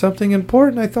mission or something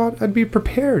important. I thought I'd be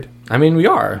prepared. I mean, we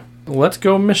are. Let's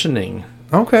go missioning.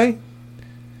 Okay.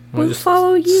 We'll just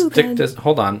follow you stick then. this.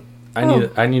 Hold on.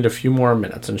 I need a few more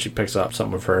minutes, and she picks up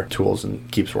some of her tools and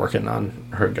keeps working on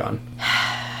her gun.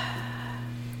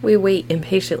 We wait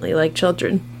impatiently like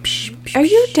children. Are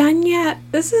you done yet?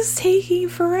 This is taking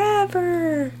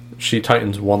forever. She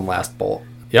tightens one last bolt.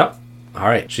 Yep. All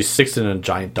right. She sticks it in a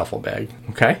giant duffel bag.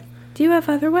 Okay. Do you have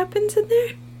other weapons in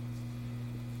there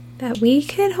that we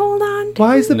could hold on to?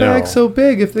 Why is the No. bag so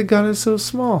big if the gun is so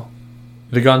small?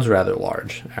 The gun's rather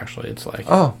large, actually. It's like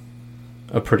Oh.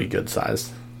 a pretty good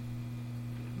size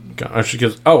gun. She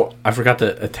goes, oh, I forgot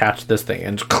to attach this thing.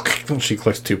 And she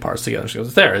clicks two parts together. She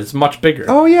goes, there, it's much bigger.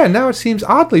 Oh, yeah, now it seems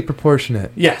oddly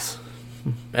proportionate. Yes.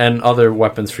 And other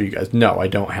weapons for you guys. No, I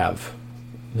don't have.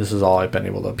 This is all I've been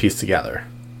able to piece together.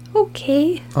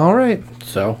 Okay. All right.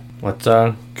 So, let's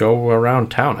go around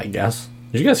town, I guess.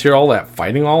 Did you guys hear all that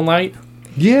fighting all night?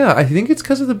 Yeah, I think it's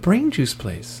because of the brain juice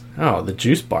place. Oh, the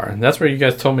juice bar. That's where you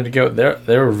guys told me to go.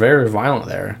 They were very violent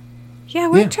there. Yeah,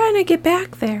 we're Yeah. trying to get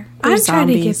back there. We're I'm trying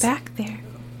to get zombies. back there.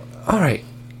 All right.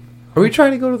 Are we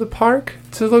trying to go to the park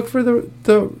to look for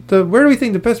the where do we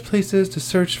think the best place is to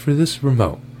search for this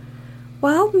remote?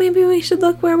 Well, maybe we should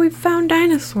look where we found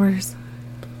dinosaurs.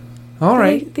 All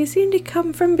right. They seem to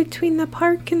come from between the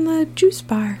park and the juice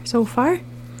bar so far.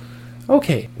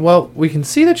 Okay. Well, we can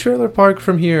see the trailer park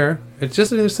from here. It's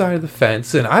just on the other side of the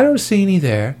fence, and I don't see any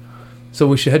there. So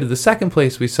we should head to the second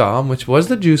place we saw him, which was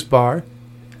the juice bar.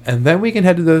 And then we can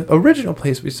head to the original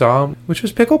place we saw him, which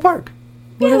was Pickle Park.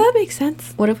 Yeah, that makes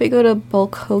sense. What if we go to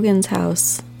Bulk Hogan's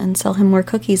house and sell him more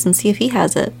cookies and see if he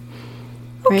has it?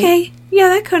 Right? Okay. Yeah,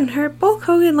 that couldn't hurt. Bulk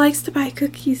Hogan likes to buy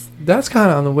cookies. That's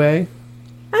kind of on the way.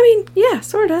 I mean, yeah,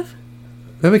 sort of.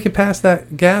 Then we can pass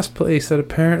that gas place that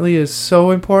apparently is so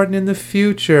important in the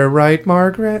future, right,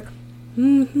 Margaret?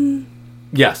 Mm-hmm.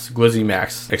 Yes, Glizzy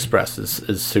Max Express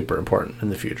is super important in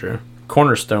the future.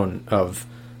 Cornerstone of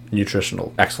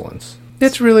nutritional excellence.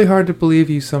 It's really hard to believe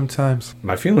you sometimes.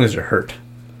 My feelings are hurt.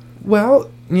 Well,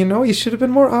 you should have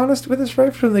been more honest with us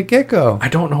right from the get-go. I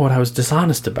don't know what I was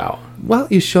dishonest about. Well,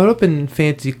 you showed up in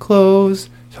fancy clothes,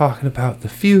 talking about the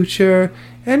future,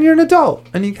 and you're an adult,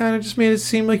 and you kind of just made it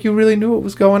seem like you really knew what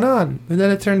was going on. And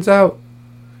then it turns out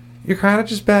you're kind of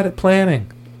just bad at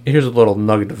planning. Here's a little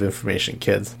nugget of information,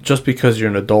 kids. Just because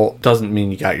you're an adult doesn't mean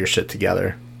you got your shit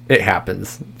together. It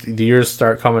happens. The years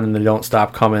start coming and they don't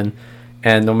stop coming.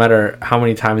 And no matter how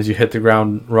many times you hit the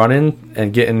ground running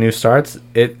and getting new starts,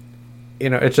 it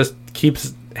just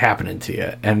keeps happening to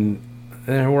you. And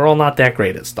we're all not that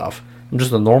great at stuff. I'm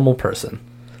just a normal person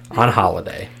on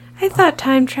holiday. I thought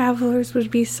time travelers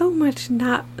would be so much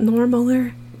not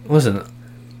normaler. Listen,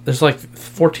 there's like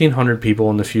 1,400 people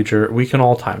in the future. We can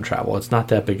all time travel. It's not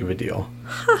that big of a deal.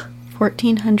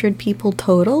 1,400 people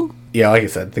total? Yeah, like I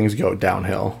said, things go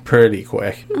downhill pretty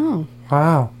quick. Oh.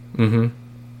 Wow. Mm-hmm.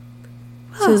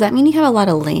 So does that mean you have a lot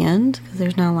of land? Because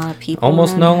there's not a lot of people.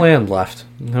 Almost around no here? land left.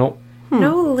 Nope.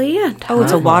 No land. Oh,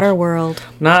 it's a water world.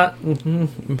 Not,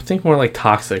 think more like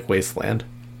toxic wasteland.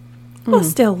 Well,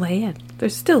 still land.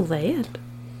 There's still land.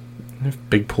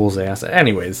 Big pools of acid.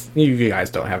 Anyways, you guys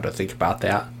don't have to think about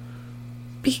that.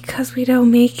 Because we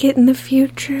don't make it in the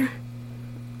future.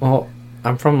 Well,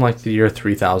 I'm from like the year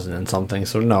 3000 and something,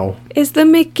 so no. Is the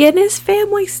McGinnis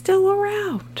family still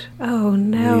around? Oh,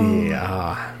 no.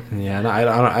 Yeah. No,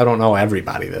 I don't know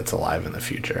everybody that's alive in the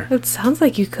future. It sounds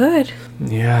like you could.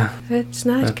 Yeah. It's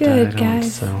not but good, I don't,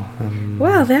 guys. So,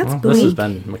 Wow, that's this has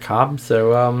bleak. been macabre.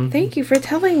 So, Thank you for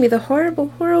telling me the horrible,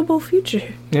 horrible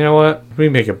future. you know what? We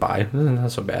make it by.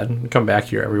 Not so bad. We come back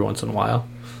here every once in a while.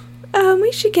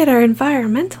 We should get our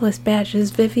environmentalist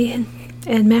badges, Vivian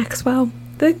and Maxwell.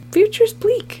 The future's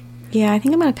bleak. Yeah, I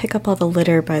think I'm going to pick up all the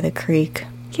litter by the creek.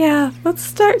 Yeah, let's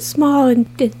start small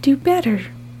and do better.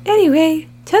 Anyway,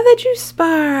 to the juice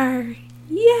bar.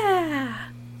 Yeah.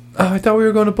 Oh, I thought we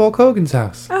were going to Bulk Hogan's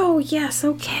house. Oh, yes,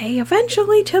 okay.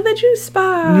 Eventually to the juice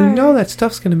bar. You know that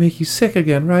stuff's going to make you sick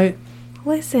again, right?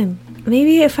 Listen,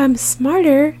 maybe if I'm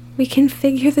smarter, we can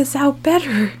figure this out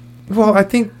better. Well, I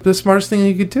think the smartest thing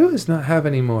you could do is not have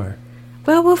any more.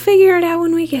 Well, we'll figure it out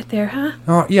when we get there, huh?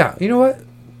 Oh, yeah. You know what?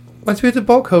 Once we get to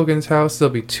Bulk Hogan's house,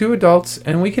 there'll be 2 adults,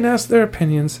 and we can ask their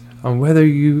opinions on whether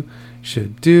you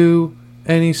should do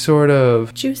any sort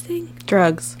of Juicing?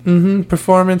 Drugs.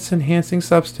 performance-enhancing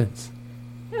substance.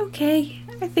 Okay,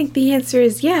 I think the answer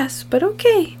is yes, but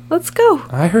okay, let's go.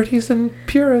 I heard he's a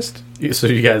purist. So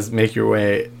you guys make your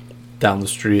way down the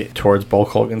street towards Bulk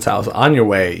Hogan's house. On your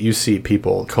way, you see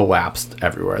people collapsed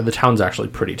everywhere. The town's actually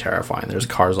pretty terrifying. There's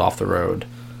cars off the road.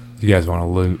 You guys want to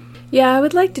loot? Yeah, I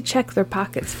would like to check their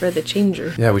pockets for the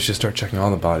changer. Yeah, we should start checking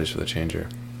all the bodies for the changer.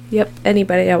 Yep,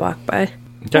 anybody I walk by.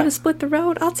 Okay. Want to split the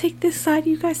road? I'll take this side,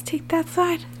 you guys take that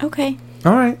side. Okay.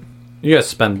 All right. You guys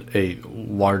spend a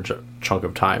large chunk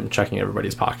of time checking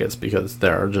everybody's pockets because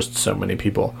there are just so many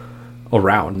people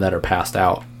around that are passed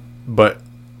out. But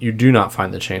you do not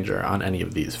find the changer on any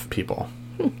of these people.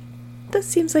 This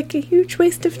seems like a huge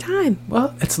waste of time.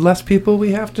 Well, it's less people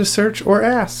we have to search or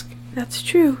ask. That's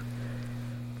true.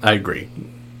 I agree.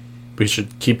 We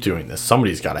should keep doing this.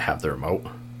 Somebody's got to have the remote.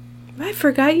 I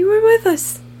forgot you were with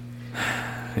us.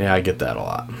 Yeah, I get that a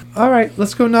lot. All right,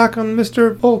 let's go knock on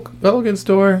Mr. Bulk Hogan's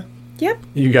door. Yep.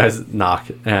 You guys knock,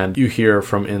 and you hear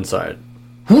from inside,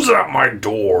 "Who's at my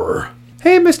door?"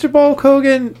 Hey, Mr. Bulk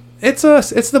Hogan, it's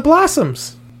us. It's the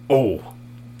Blossoms. "Oh,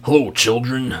 hello,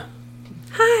 children.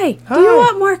 Hi. Hi. Do you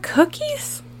want more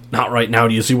cookies? Not right now.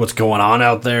 Do you see what's going on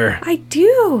out there? I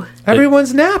do.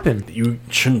 Everyone's napping. You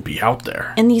shouldn't be out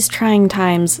there." In these trying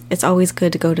times, it's always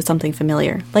good to go to something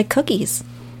familiar, like cookies.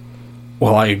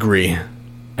 Well, I agree.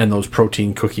 And those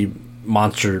protein cookie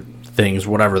monster things,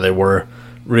 whatever they were,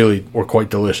 really were quite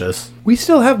delicious. We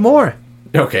still have more.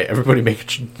 Okay, everybody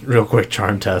make a real quick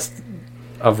charm test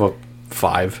of a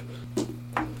 5.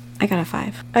 I got a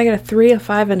 5. I got a 3, a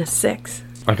 5, and a 6.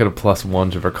 I got a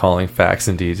 +1 to recalling facts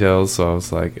and details, so I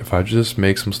was like, if I just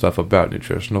make some stuff about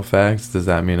nutritional facts, does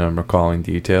that mean I'm recalling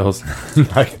details?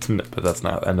 But that's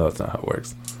not, I know that's not how it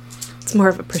works. It's more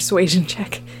of a persuasion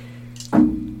check.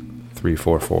 3,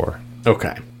 4, 4.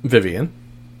 Okay. Vivian,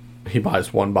 he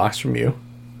buys 1 box from you,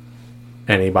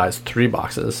 and he buys 3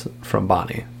 boxes from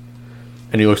Bonnie.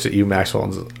 And he looks at you, Maxwell,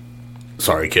 and says,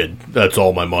 "Sorry, kid, that's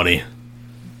all my money."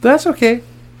 That's okay.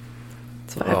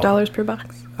 It's $5 per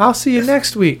box. I'll see you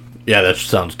next week. Yeah, that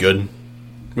sounds good.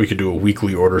 We could do a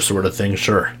weekly order sort of thing,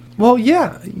 sure. Well,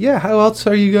 yeah. How else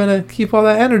are you going to keep all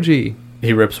that energy?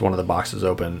 He rips one of the boxes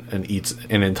open and eats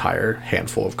an entire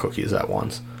handful of cookies at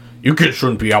once. "You kids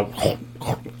shouldn't be out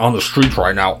on the streets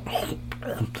right now.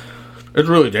 It's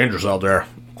really dangerous out there."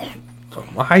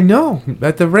 I know.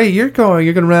 At the rate you're going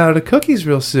to run out of cookies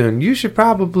real soon. You should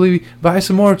probably buy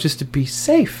some more just to be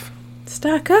safe.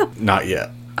 Stock up. Not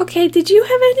yet. Okay, did you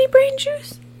have any brain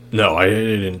juice? No, I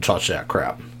didn't touch that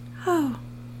crap. Oh.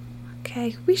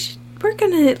 Okay, we're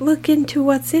gonna look into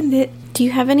what's in it. Do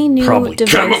you have any new Probably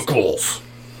device? chemicals.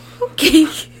 Okay.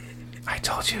 I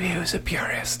told you he was a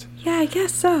purist. Yeah, I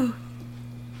guess so.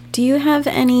 Do you have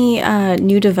any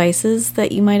new devices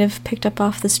that you might have picked up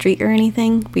off the street or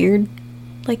anything weird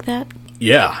like that?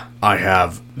 Yeah, I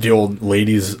have the old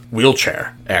lady's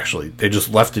wheelchair, actually. They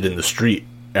just left it in the street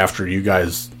after you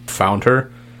guys found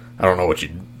her. I don't know what you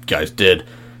guys did,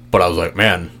 But I was like,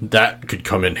 man, that could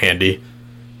come in handy.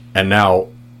 And now,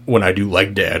 when I do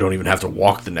leg day, I don't even have to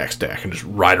walk the next day. I can just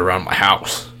ride around my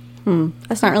house.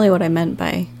 That's not really what I meant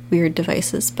by weird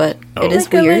devices, but it is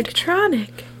Like weird.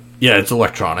 electronic. Yeah, it's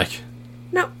electronic.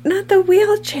 No, not the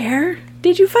wheelchair.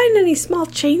 Did you find any small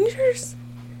changers?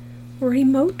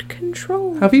 Remote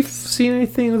control. Have you seen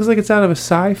anything that looks like it's out of a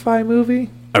sci-fi movie?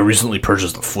 I recently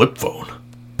purchased a flip phone.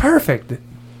 Perfect.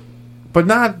 But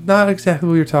not exactly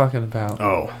what you're talking about.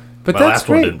 Oh, But my that's last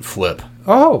one great. didn't flip.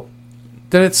 Oh.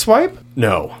 Did it swipe?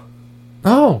 No,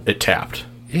 Oh. it tapped.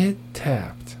 It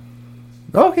tapped.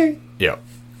 Okay. Yep.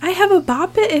 I have a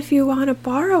Bop It if you want to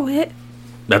borrow it.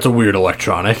 That's a weird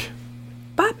electronic.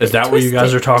 Bop Is it, that what you twist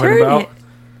guys it, are talking turn about? it.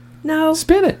 No.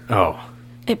 Spin it. Oh,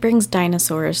 It brings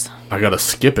dinosaurs. I gotta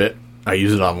skip it. I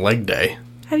use it on leg day.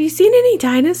 Have you seen any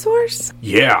dinosaurs?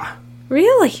 Yeah.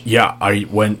 Really? Yeah, I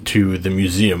went to the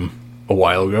museum a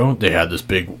while ago. They had this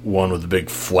big one with a big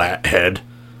flat head.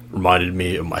 Reminded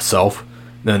me of myself.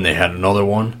 Then they had another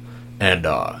one. And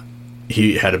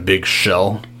he had a big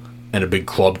shell and a big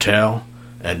club tail.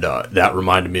 And that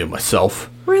reminded me of myself.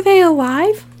 Were they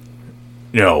alive?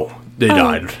 No, they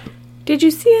died. Did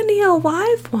you see any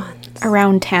alive ones?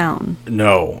 Around town.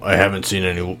 No, I haven't seen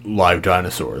any live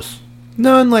dinosaurs.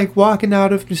 None like walking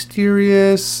out of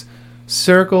mysterious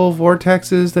circle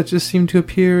vortexes that just seem to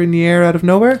appear in the air out of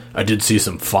nowhere? I did see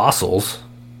some fossils.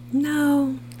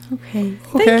 No. Okay.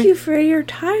 Thank you for your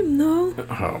time, though.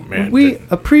 Oh, man. We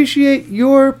appreciate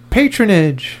your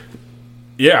patronage.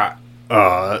 Yeah,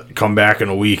 come back in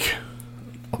a week.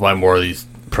 I'll buy more of these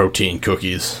protein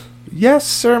cookies. Yes,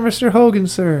 sir, Mr. Hogan,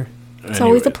 sir. It's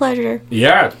always a pleasure.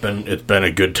 Yeah, it's been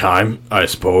a good time, I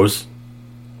suppose.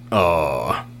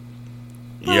 Yeah,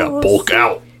 we'll bulk see.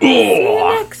 out. See you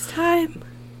Ugh. next time.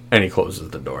 And he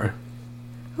closes the door.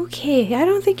 Okay, I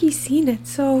don't think he's seen it,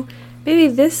 so maybe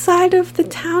this side of the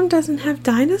town doesn't have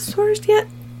dinosaurs yet?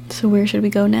 So where should we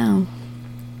go now?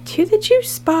 To the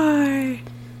juice bar.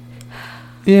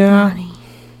 Yeah. Bonnie.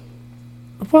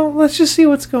 Well, let's just see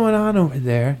what's going on over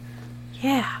there.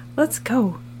 Yeah, let's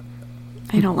go.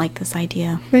 I don't like this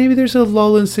idea. Maybe there's a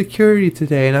lull in security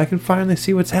today, and I can finally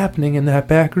see what's happening in that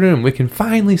back room. We can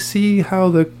finally see how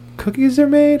the cookies are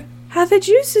made. How the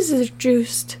juices are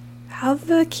juiced. How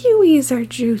the kiwis are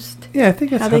juiced. Yeah, I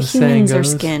think that's How how the the saying humans are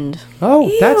goes. skinned. Oh,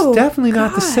 that's Ew, definitely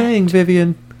not the God. saying,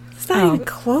 Vivian. It's not Oh. even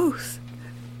close.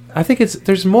 I think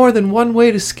there's more than one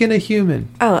way to skin a human.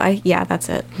 Oh, yeah, that's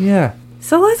it. Yeah.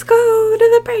 So let's go to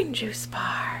the brain juice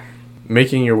bar.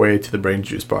 Making your way to the brain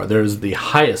juice bar, there's the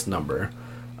highest number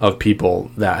of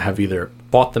people that have either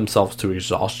fought themselves to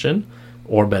exhaustion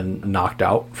or been knocked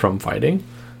out from fighting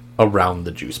around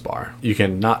the juice bar. You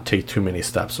can not take too many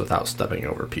steps without stepping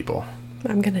over people.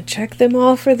 I'm gonna check them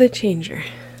all for the changer.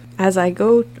 As I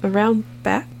go around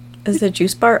back. Is the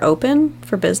juice bar open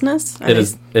for business? It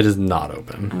is not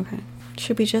open. Okay.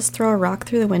 Should we just throw a rock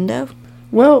through the window?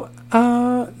 Well,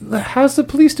 how's the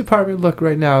police department look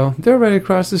right now? They're right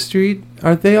across the street.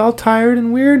 Are they all tired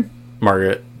and weird?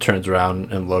 Margaret turns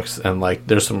around and looks, and like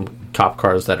there's some cop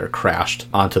cars that are crashed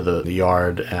onto the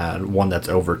yard and one that's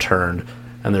overturned,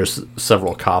 and there's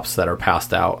several cops that are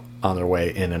passed out on their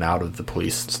way in and out of the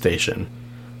police station.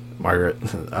 Margaret,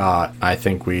 I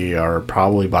think we are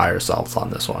probably by ourselves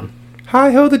on this one.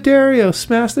 Hi-ho the Dario.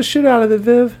 Smash the shit out of it,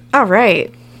 Viv. All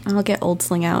right. I'll get Old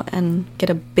Sling out and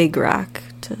get a big rock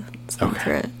to sling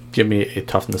through it. Give me a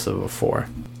toughness of a 4.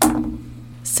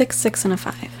 6, 6, and a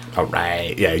 5. All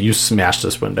right. Yeah, you smash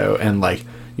this window, and like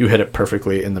you hit it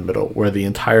perfectly in the middle where the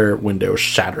entire window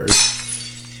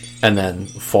shatters and then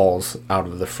falls out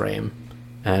of the frame.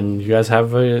 And you guys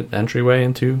have an entryway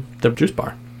into the juice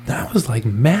bar. That was like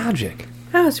magic.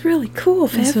 That was really cool,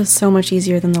 This Viv. was so much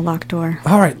easier than the locked door.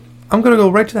 All right. I'm going to go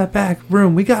right to that back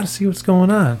room. We got to see what's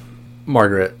going on.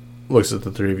 Margaret looks at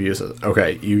the three of you and says,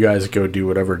 okay, you guys go do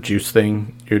whatever juice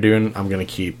thing you're doing. I'm going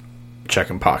to keep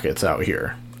checking pockets out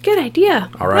here. Good idea.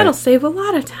 All right. That'll save a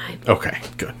lot of time. Okay,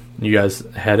 good. You guys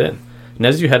head in. And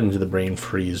as you head into the Brain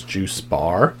Freeze juice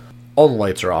bar, all the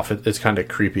lights are off. It's kind of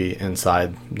creepy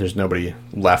inside. There's nobody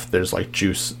left. There's like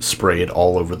juice sprayed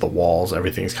all over the walls.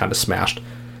 Everything's kind of smashed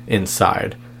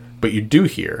inside. But you do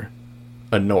hear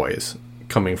a noise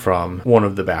coming from one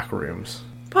of the back rooms.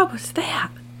 What was that?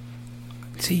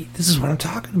 See, this is what I'm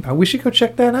talking about. We should go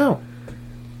check that out.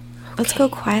 Let's go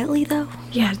quietly, though.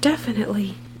 Yeah,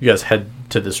 definitely. You guys head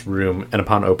to this room, and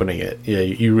upon opening it,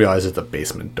 you realize it's a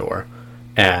basement door.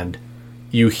 And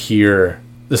you hear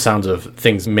the sounds of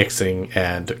things mixing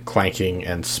and clanking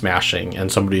and smashing and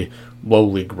somebody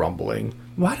lowly grumbling.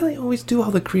 Why do they always do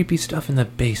all the creepy stuff in the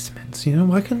basements? You know,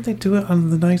 why couldn't they do it on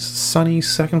the nice, sunny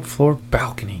second floor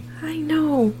balcony? I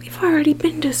know. We've already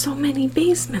been to so many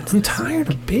basements. I'm tired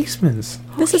of basements.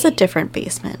 This is a different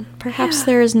basement. Perhaps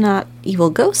there is not evil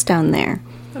ghosts down there.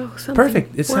 Oh, something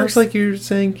Perfect. It worse. sounds like you're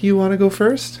saying you want to go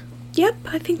first. Yep,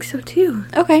 I think so too.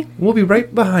 Okay. We'll be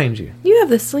right behind you. You have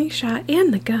the slingshot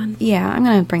and the gun. Yeah, I'm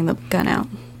gonna bring the gun out.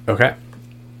 Okay.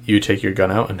 You take your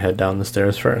gun out and head down the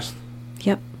stairs first.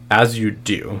 Yep. As you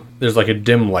do, there's like a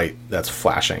dim light that's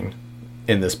flashing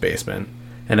in this basement.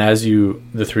 And as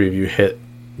the three of you hit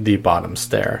the bottom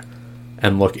stair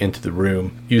and look into the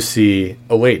room, you see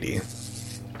a lady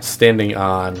standing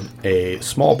on a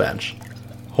small bench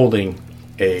holding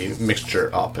a mixture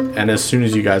up. And as soon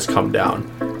as you guys come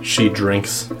down, she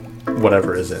drinks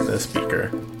whatever is in this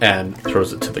beaker and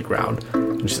throws it to the ground.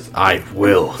 And she says, "I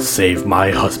will save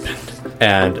my husband."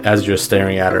 And as you're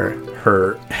staring at her,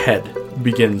 her head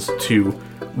begins to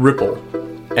ripple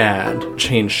and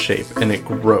change shape, and it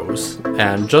grows.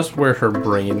 And just where her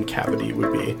brain cavity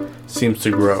would be seems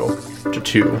to grow to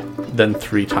 2, then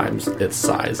 3 times its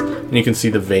size. And you can see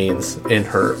the veins in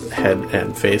her head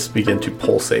and face begin to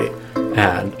pulsate,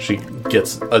 and she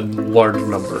gets a large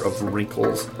number of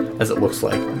wrinkles as it looks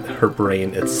like her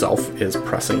brain itself is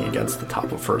pressing against the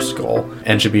top of her skull,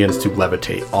 and she begins to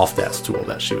levitate off that stool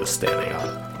that she was standing on.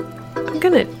 I'm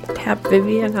gonna tap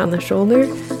Vivian on the shoulder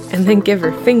and then give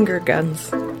her finger guns.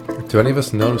 Do any of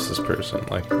us notice this person,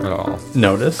 like, at all?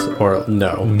 Notice or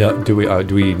no? No. Do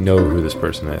we know who this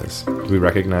person is? Do we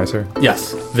recognize her?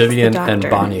 Yes, Vivian The and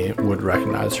doctor. Bonnie would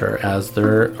recognize her as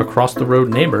their across-the-road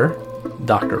neighbor,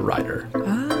 Dr. Ryder.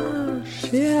 Oh,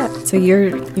 shit. So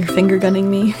you're finger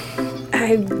gunning me?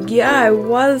 I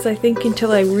was, I think,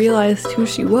 until I realized who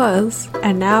she was.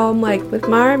 And now I'm like, with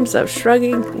my arms up,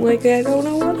 shrugging, like I don't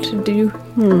know what to do.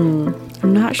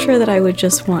 I'm not sure that I would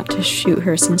just want to shoot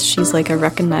her since she's like a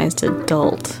recognized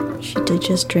adult. She did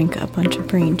just drink a bunch of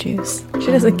brain juice. She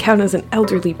doesn't count as an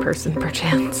elderly person,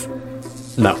 perchance.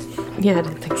 No, Yeah, I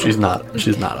didn't think so.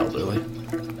 she's not elderly.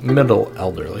 Middle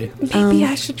elderly. Maybe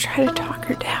I should try to talk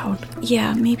her down.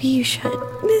 Yeah, maybe you should.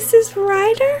 Mrs.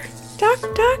 Ryder?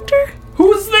 Doctor?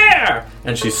 Who's there?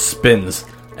 And she spins,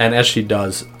 and as she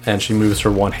does, and she moves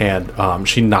her one hand,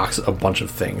 she knocks a bunch of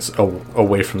things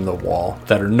away from the wall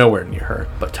that are nowhere near her,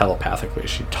 but telepathically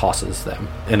she tosses them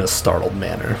in a startled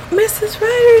manner. Mrs.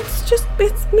 Ryder,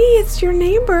 it's me, it's your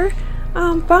neighbor.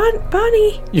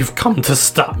 Bonnie. You've come to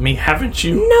stop me, haven't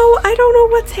you? No, I don't know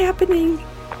what's happening.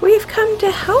 We've come to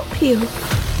help you.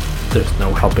 There's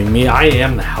no helping me. I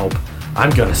am the help.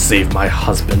 I'm gonna save my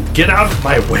husband. Get out of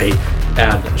my way.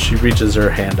 And she reaches her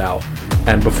hand out,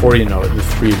 and before you know it, the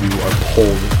three of you are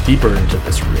pulled deeper into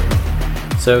this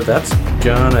room. So that's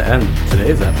gonna end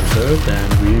today's episode,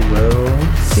 and we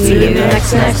will See you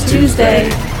next Tuesday.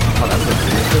 Oh, that's what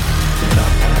it is.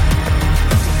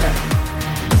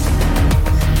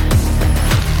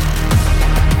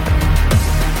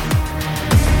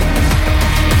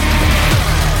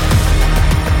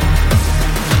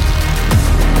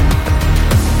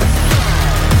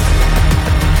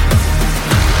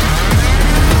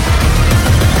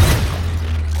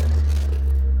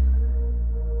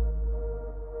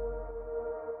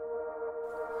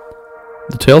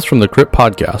 The Tales from the Crypt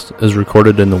podcast is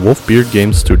recorded in the Wolfbeard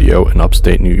Games studio in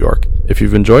upstate New York. If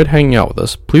you've enjoyed hanging out with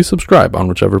us, please subscribe on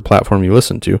whichever platform you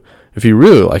listen to. If you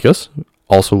really like us,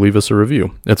 also leave us a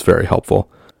review. It's very helpful.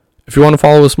 If you want to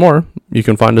follow us more, you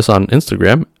can find us on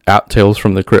Instagram at Tales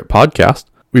from the Crypt podcast.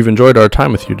 We've enjoyed our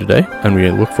time with you today, and we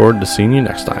look forward to seeing you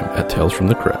next time at Tales from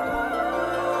the Crypt.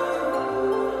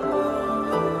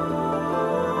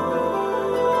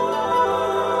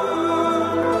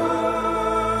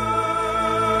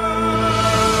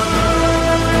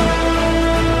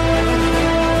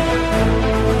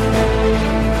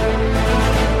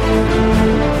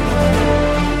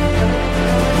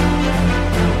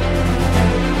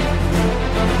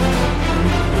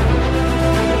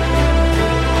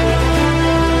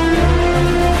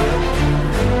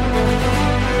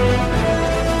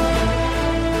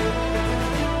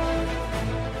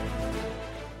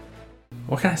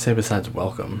 What can I say besides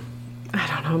welcome? I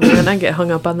don't know, man. I get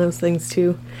hung up on those things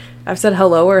too. I've said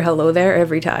hello or hello there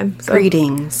every time. So.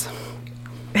 Greetings.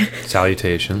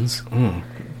 Salutations.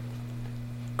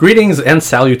 Greetings and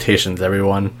salutations,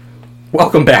 everyone.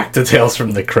 Welcome back to Tales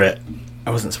from the Crypt.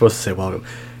 I wasn't supposed to say welcome.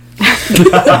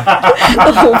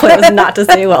 The whole point was not to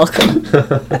say welcome.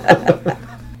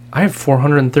 I have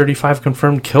 435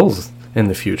 confirmed kills in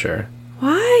the future.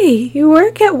 Why? You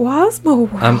work at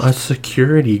Wasmo World. I'm a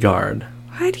security guard.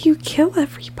 Why do you kill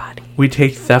everybody? We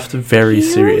take theft very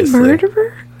You're seriously. a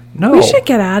murderer? No. We should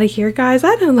get out of here, guys.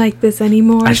 I don't like this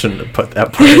anymore. I shouldn't have put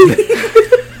that part in.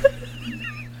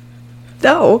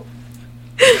 No.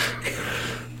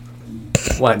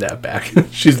 Wind that back.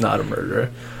 She's not a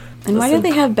murderer. And why do they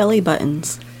have belly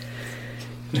buttons?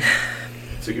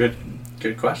 It's a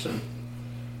good question.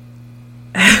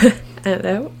 I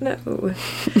don't know.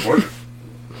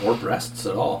 Or breasts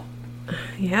at all.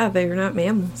 Yeah, they're not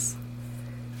mammals.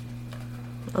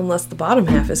 Unless the bottom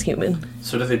half is human.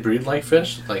 So do they breed like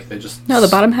fish? Like they just... No, the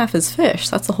bottom half is fish.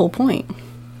 That's the whole point.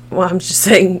 Well, I'm just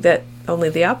saying that only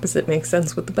the opposite makes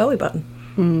sense with the belly button.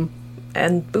 Mm.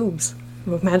 And boobs.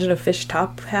 Imagine a fish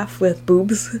top half with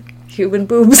boobs. Human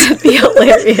boobs. That'd be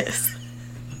hilarious.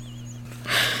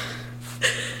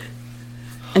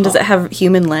 And does it have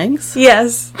human legs?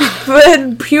 Yes.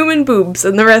 But human boobs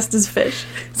and the rest is fish.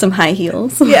 Some high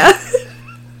heels? Yeah.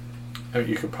 I mean,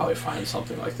 you could probably find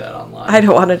something like that online. I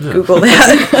don't want to Google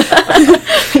that.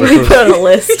 We put on a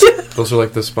list. Those are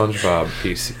like the SpongeBob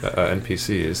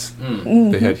NPCs.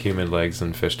 Mm. They had human legs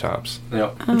and fish tops.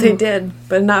 Yep. Oh. They did,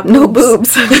 but not No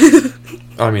boobs. boobs.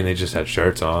 I mean, they just had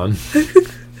shirts on.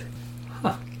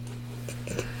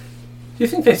 Do you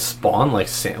think they spawn like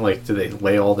do they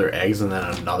lay all their eggs and then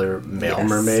another male Yes.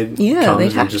 mermaid Yeah, comes they'd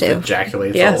and have just to.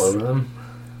 ejaculates Yes. all over them?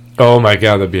 Oh my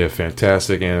god, that'd be a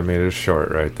fantastic animated short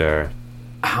right there.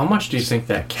 How much do you think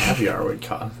that caviar would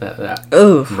cost? That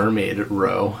Ooh, mermaid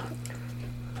row?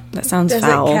 that sounds Does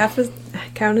foul. it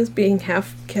count as being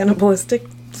half cannibalistic,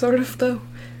 sort of, though?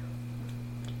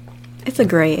 It's a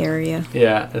gray area.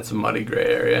 Yeah, it's a muddy gray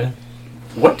area.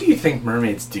 What do you think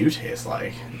mermaids do taste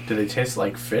like? Do they taste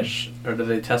like fish, or do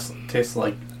they taste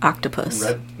like Octopus.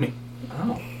 red meat?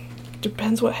 Oh,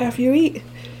 Depends what half you eat.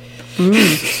 so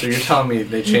you're telling me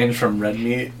they change from red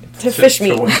meat To fish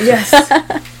meat. what- Yes.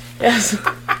 Yes.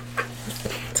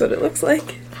 That's what it looks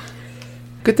like.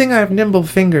 Good thing I have nimble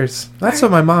fingers. That's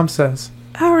what my mom says.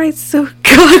 Alright, so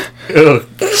God. Ugh.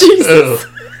 Jesus.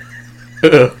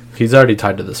 Ugh. He's already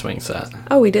tied to the swing set.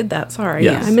 Oh, we did that. Sorry.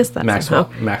 Yes. Yeah, I missed that Maxwell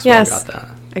somehow. Maxwell Yes. got that.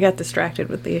 I got distracted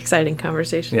with the exciting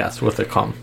conversation. Yes, with the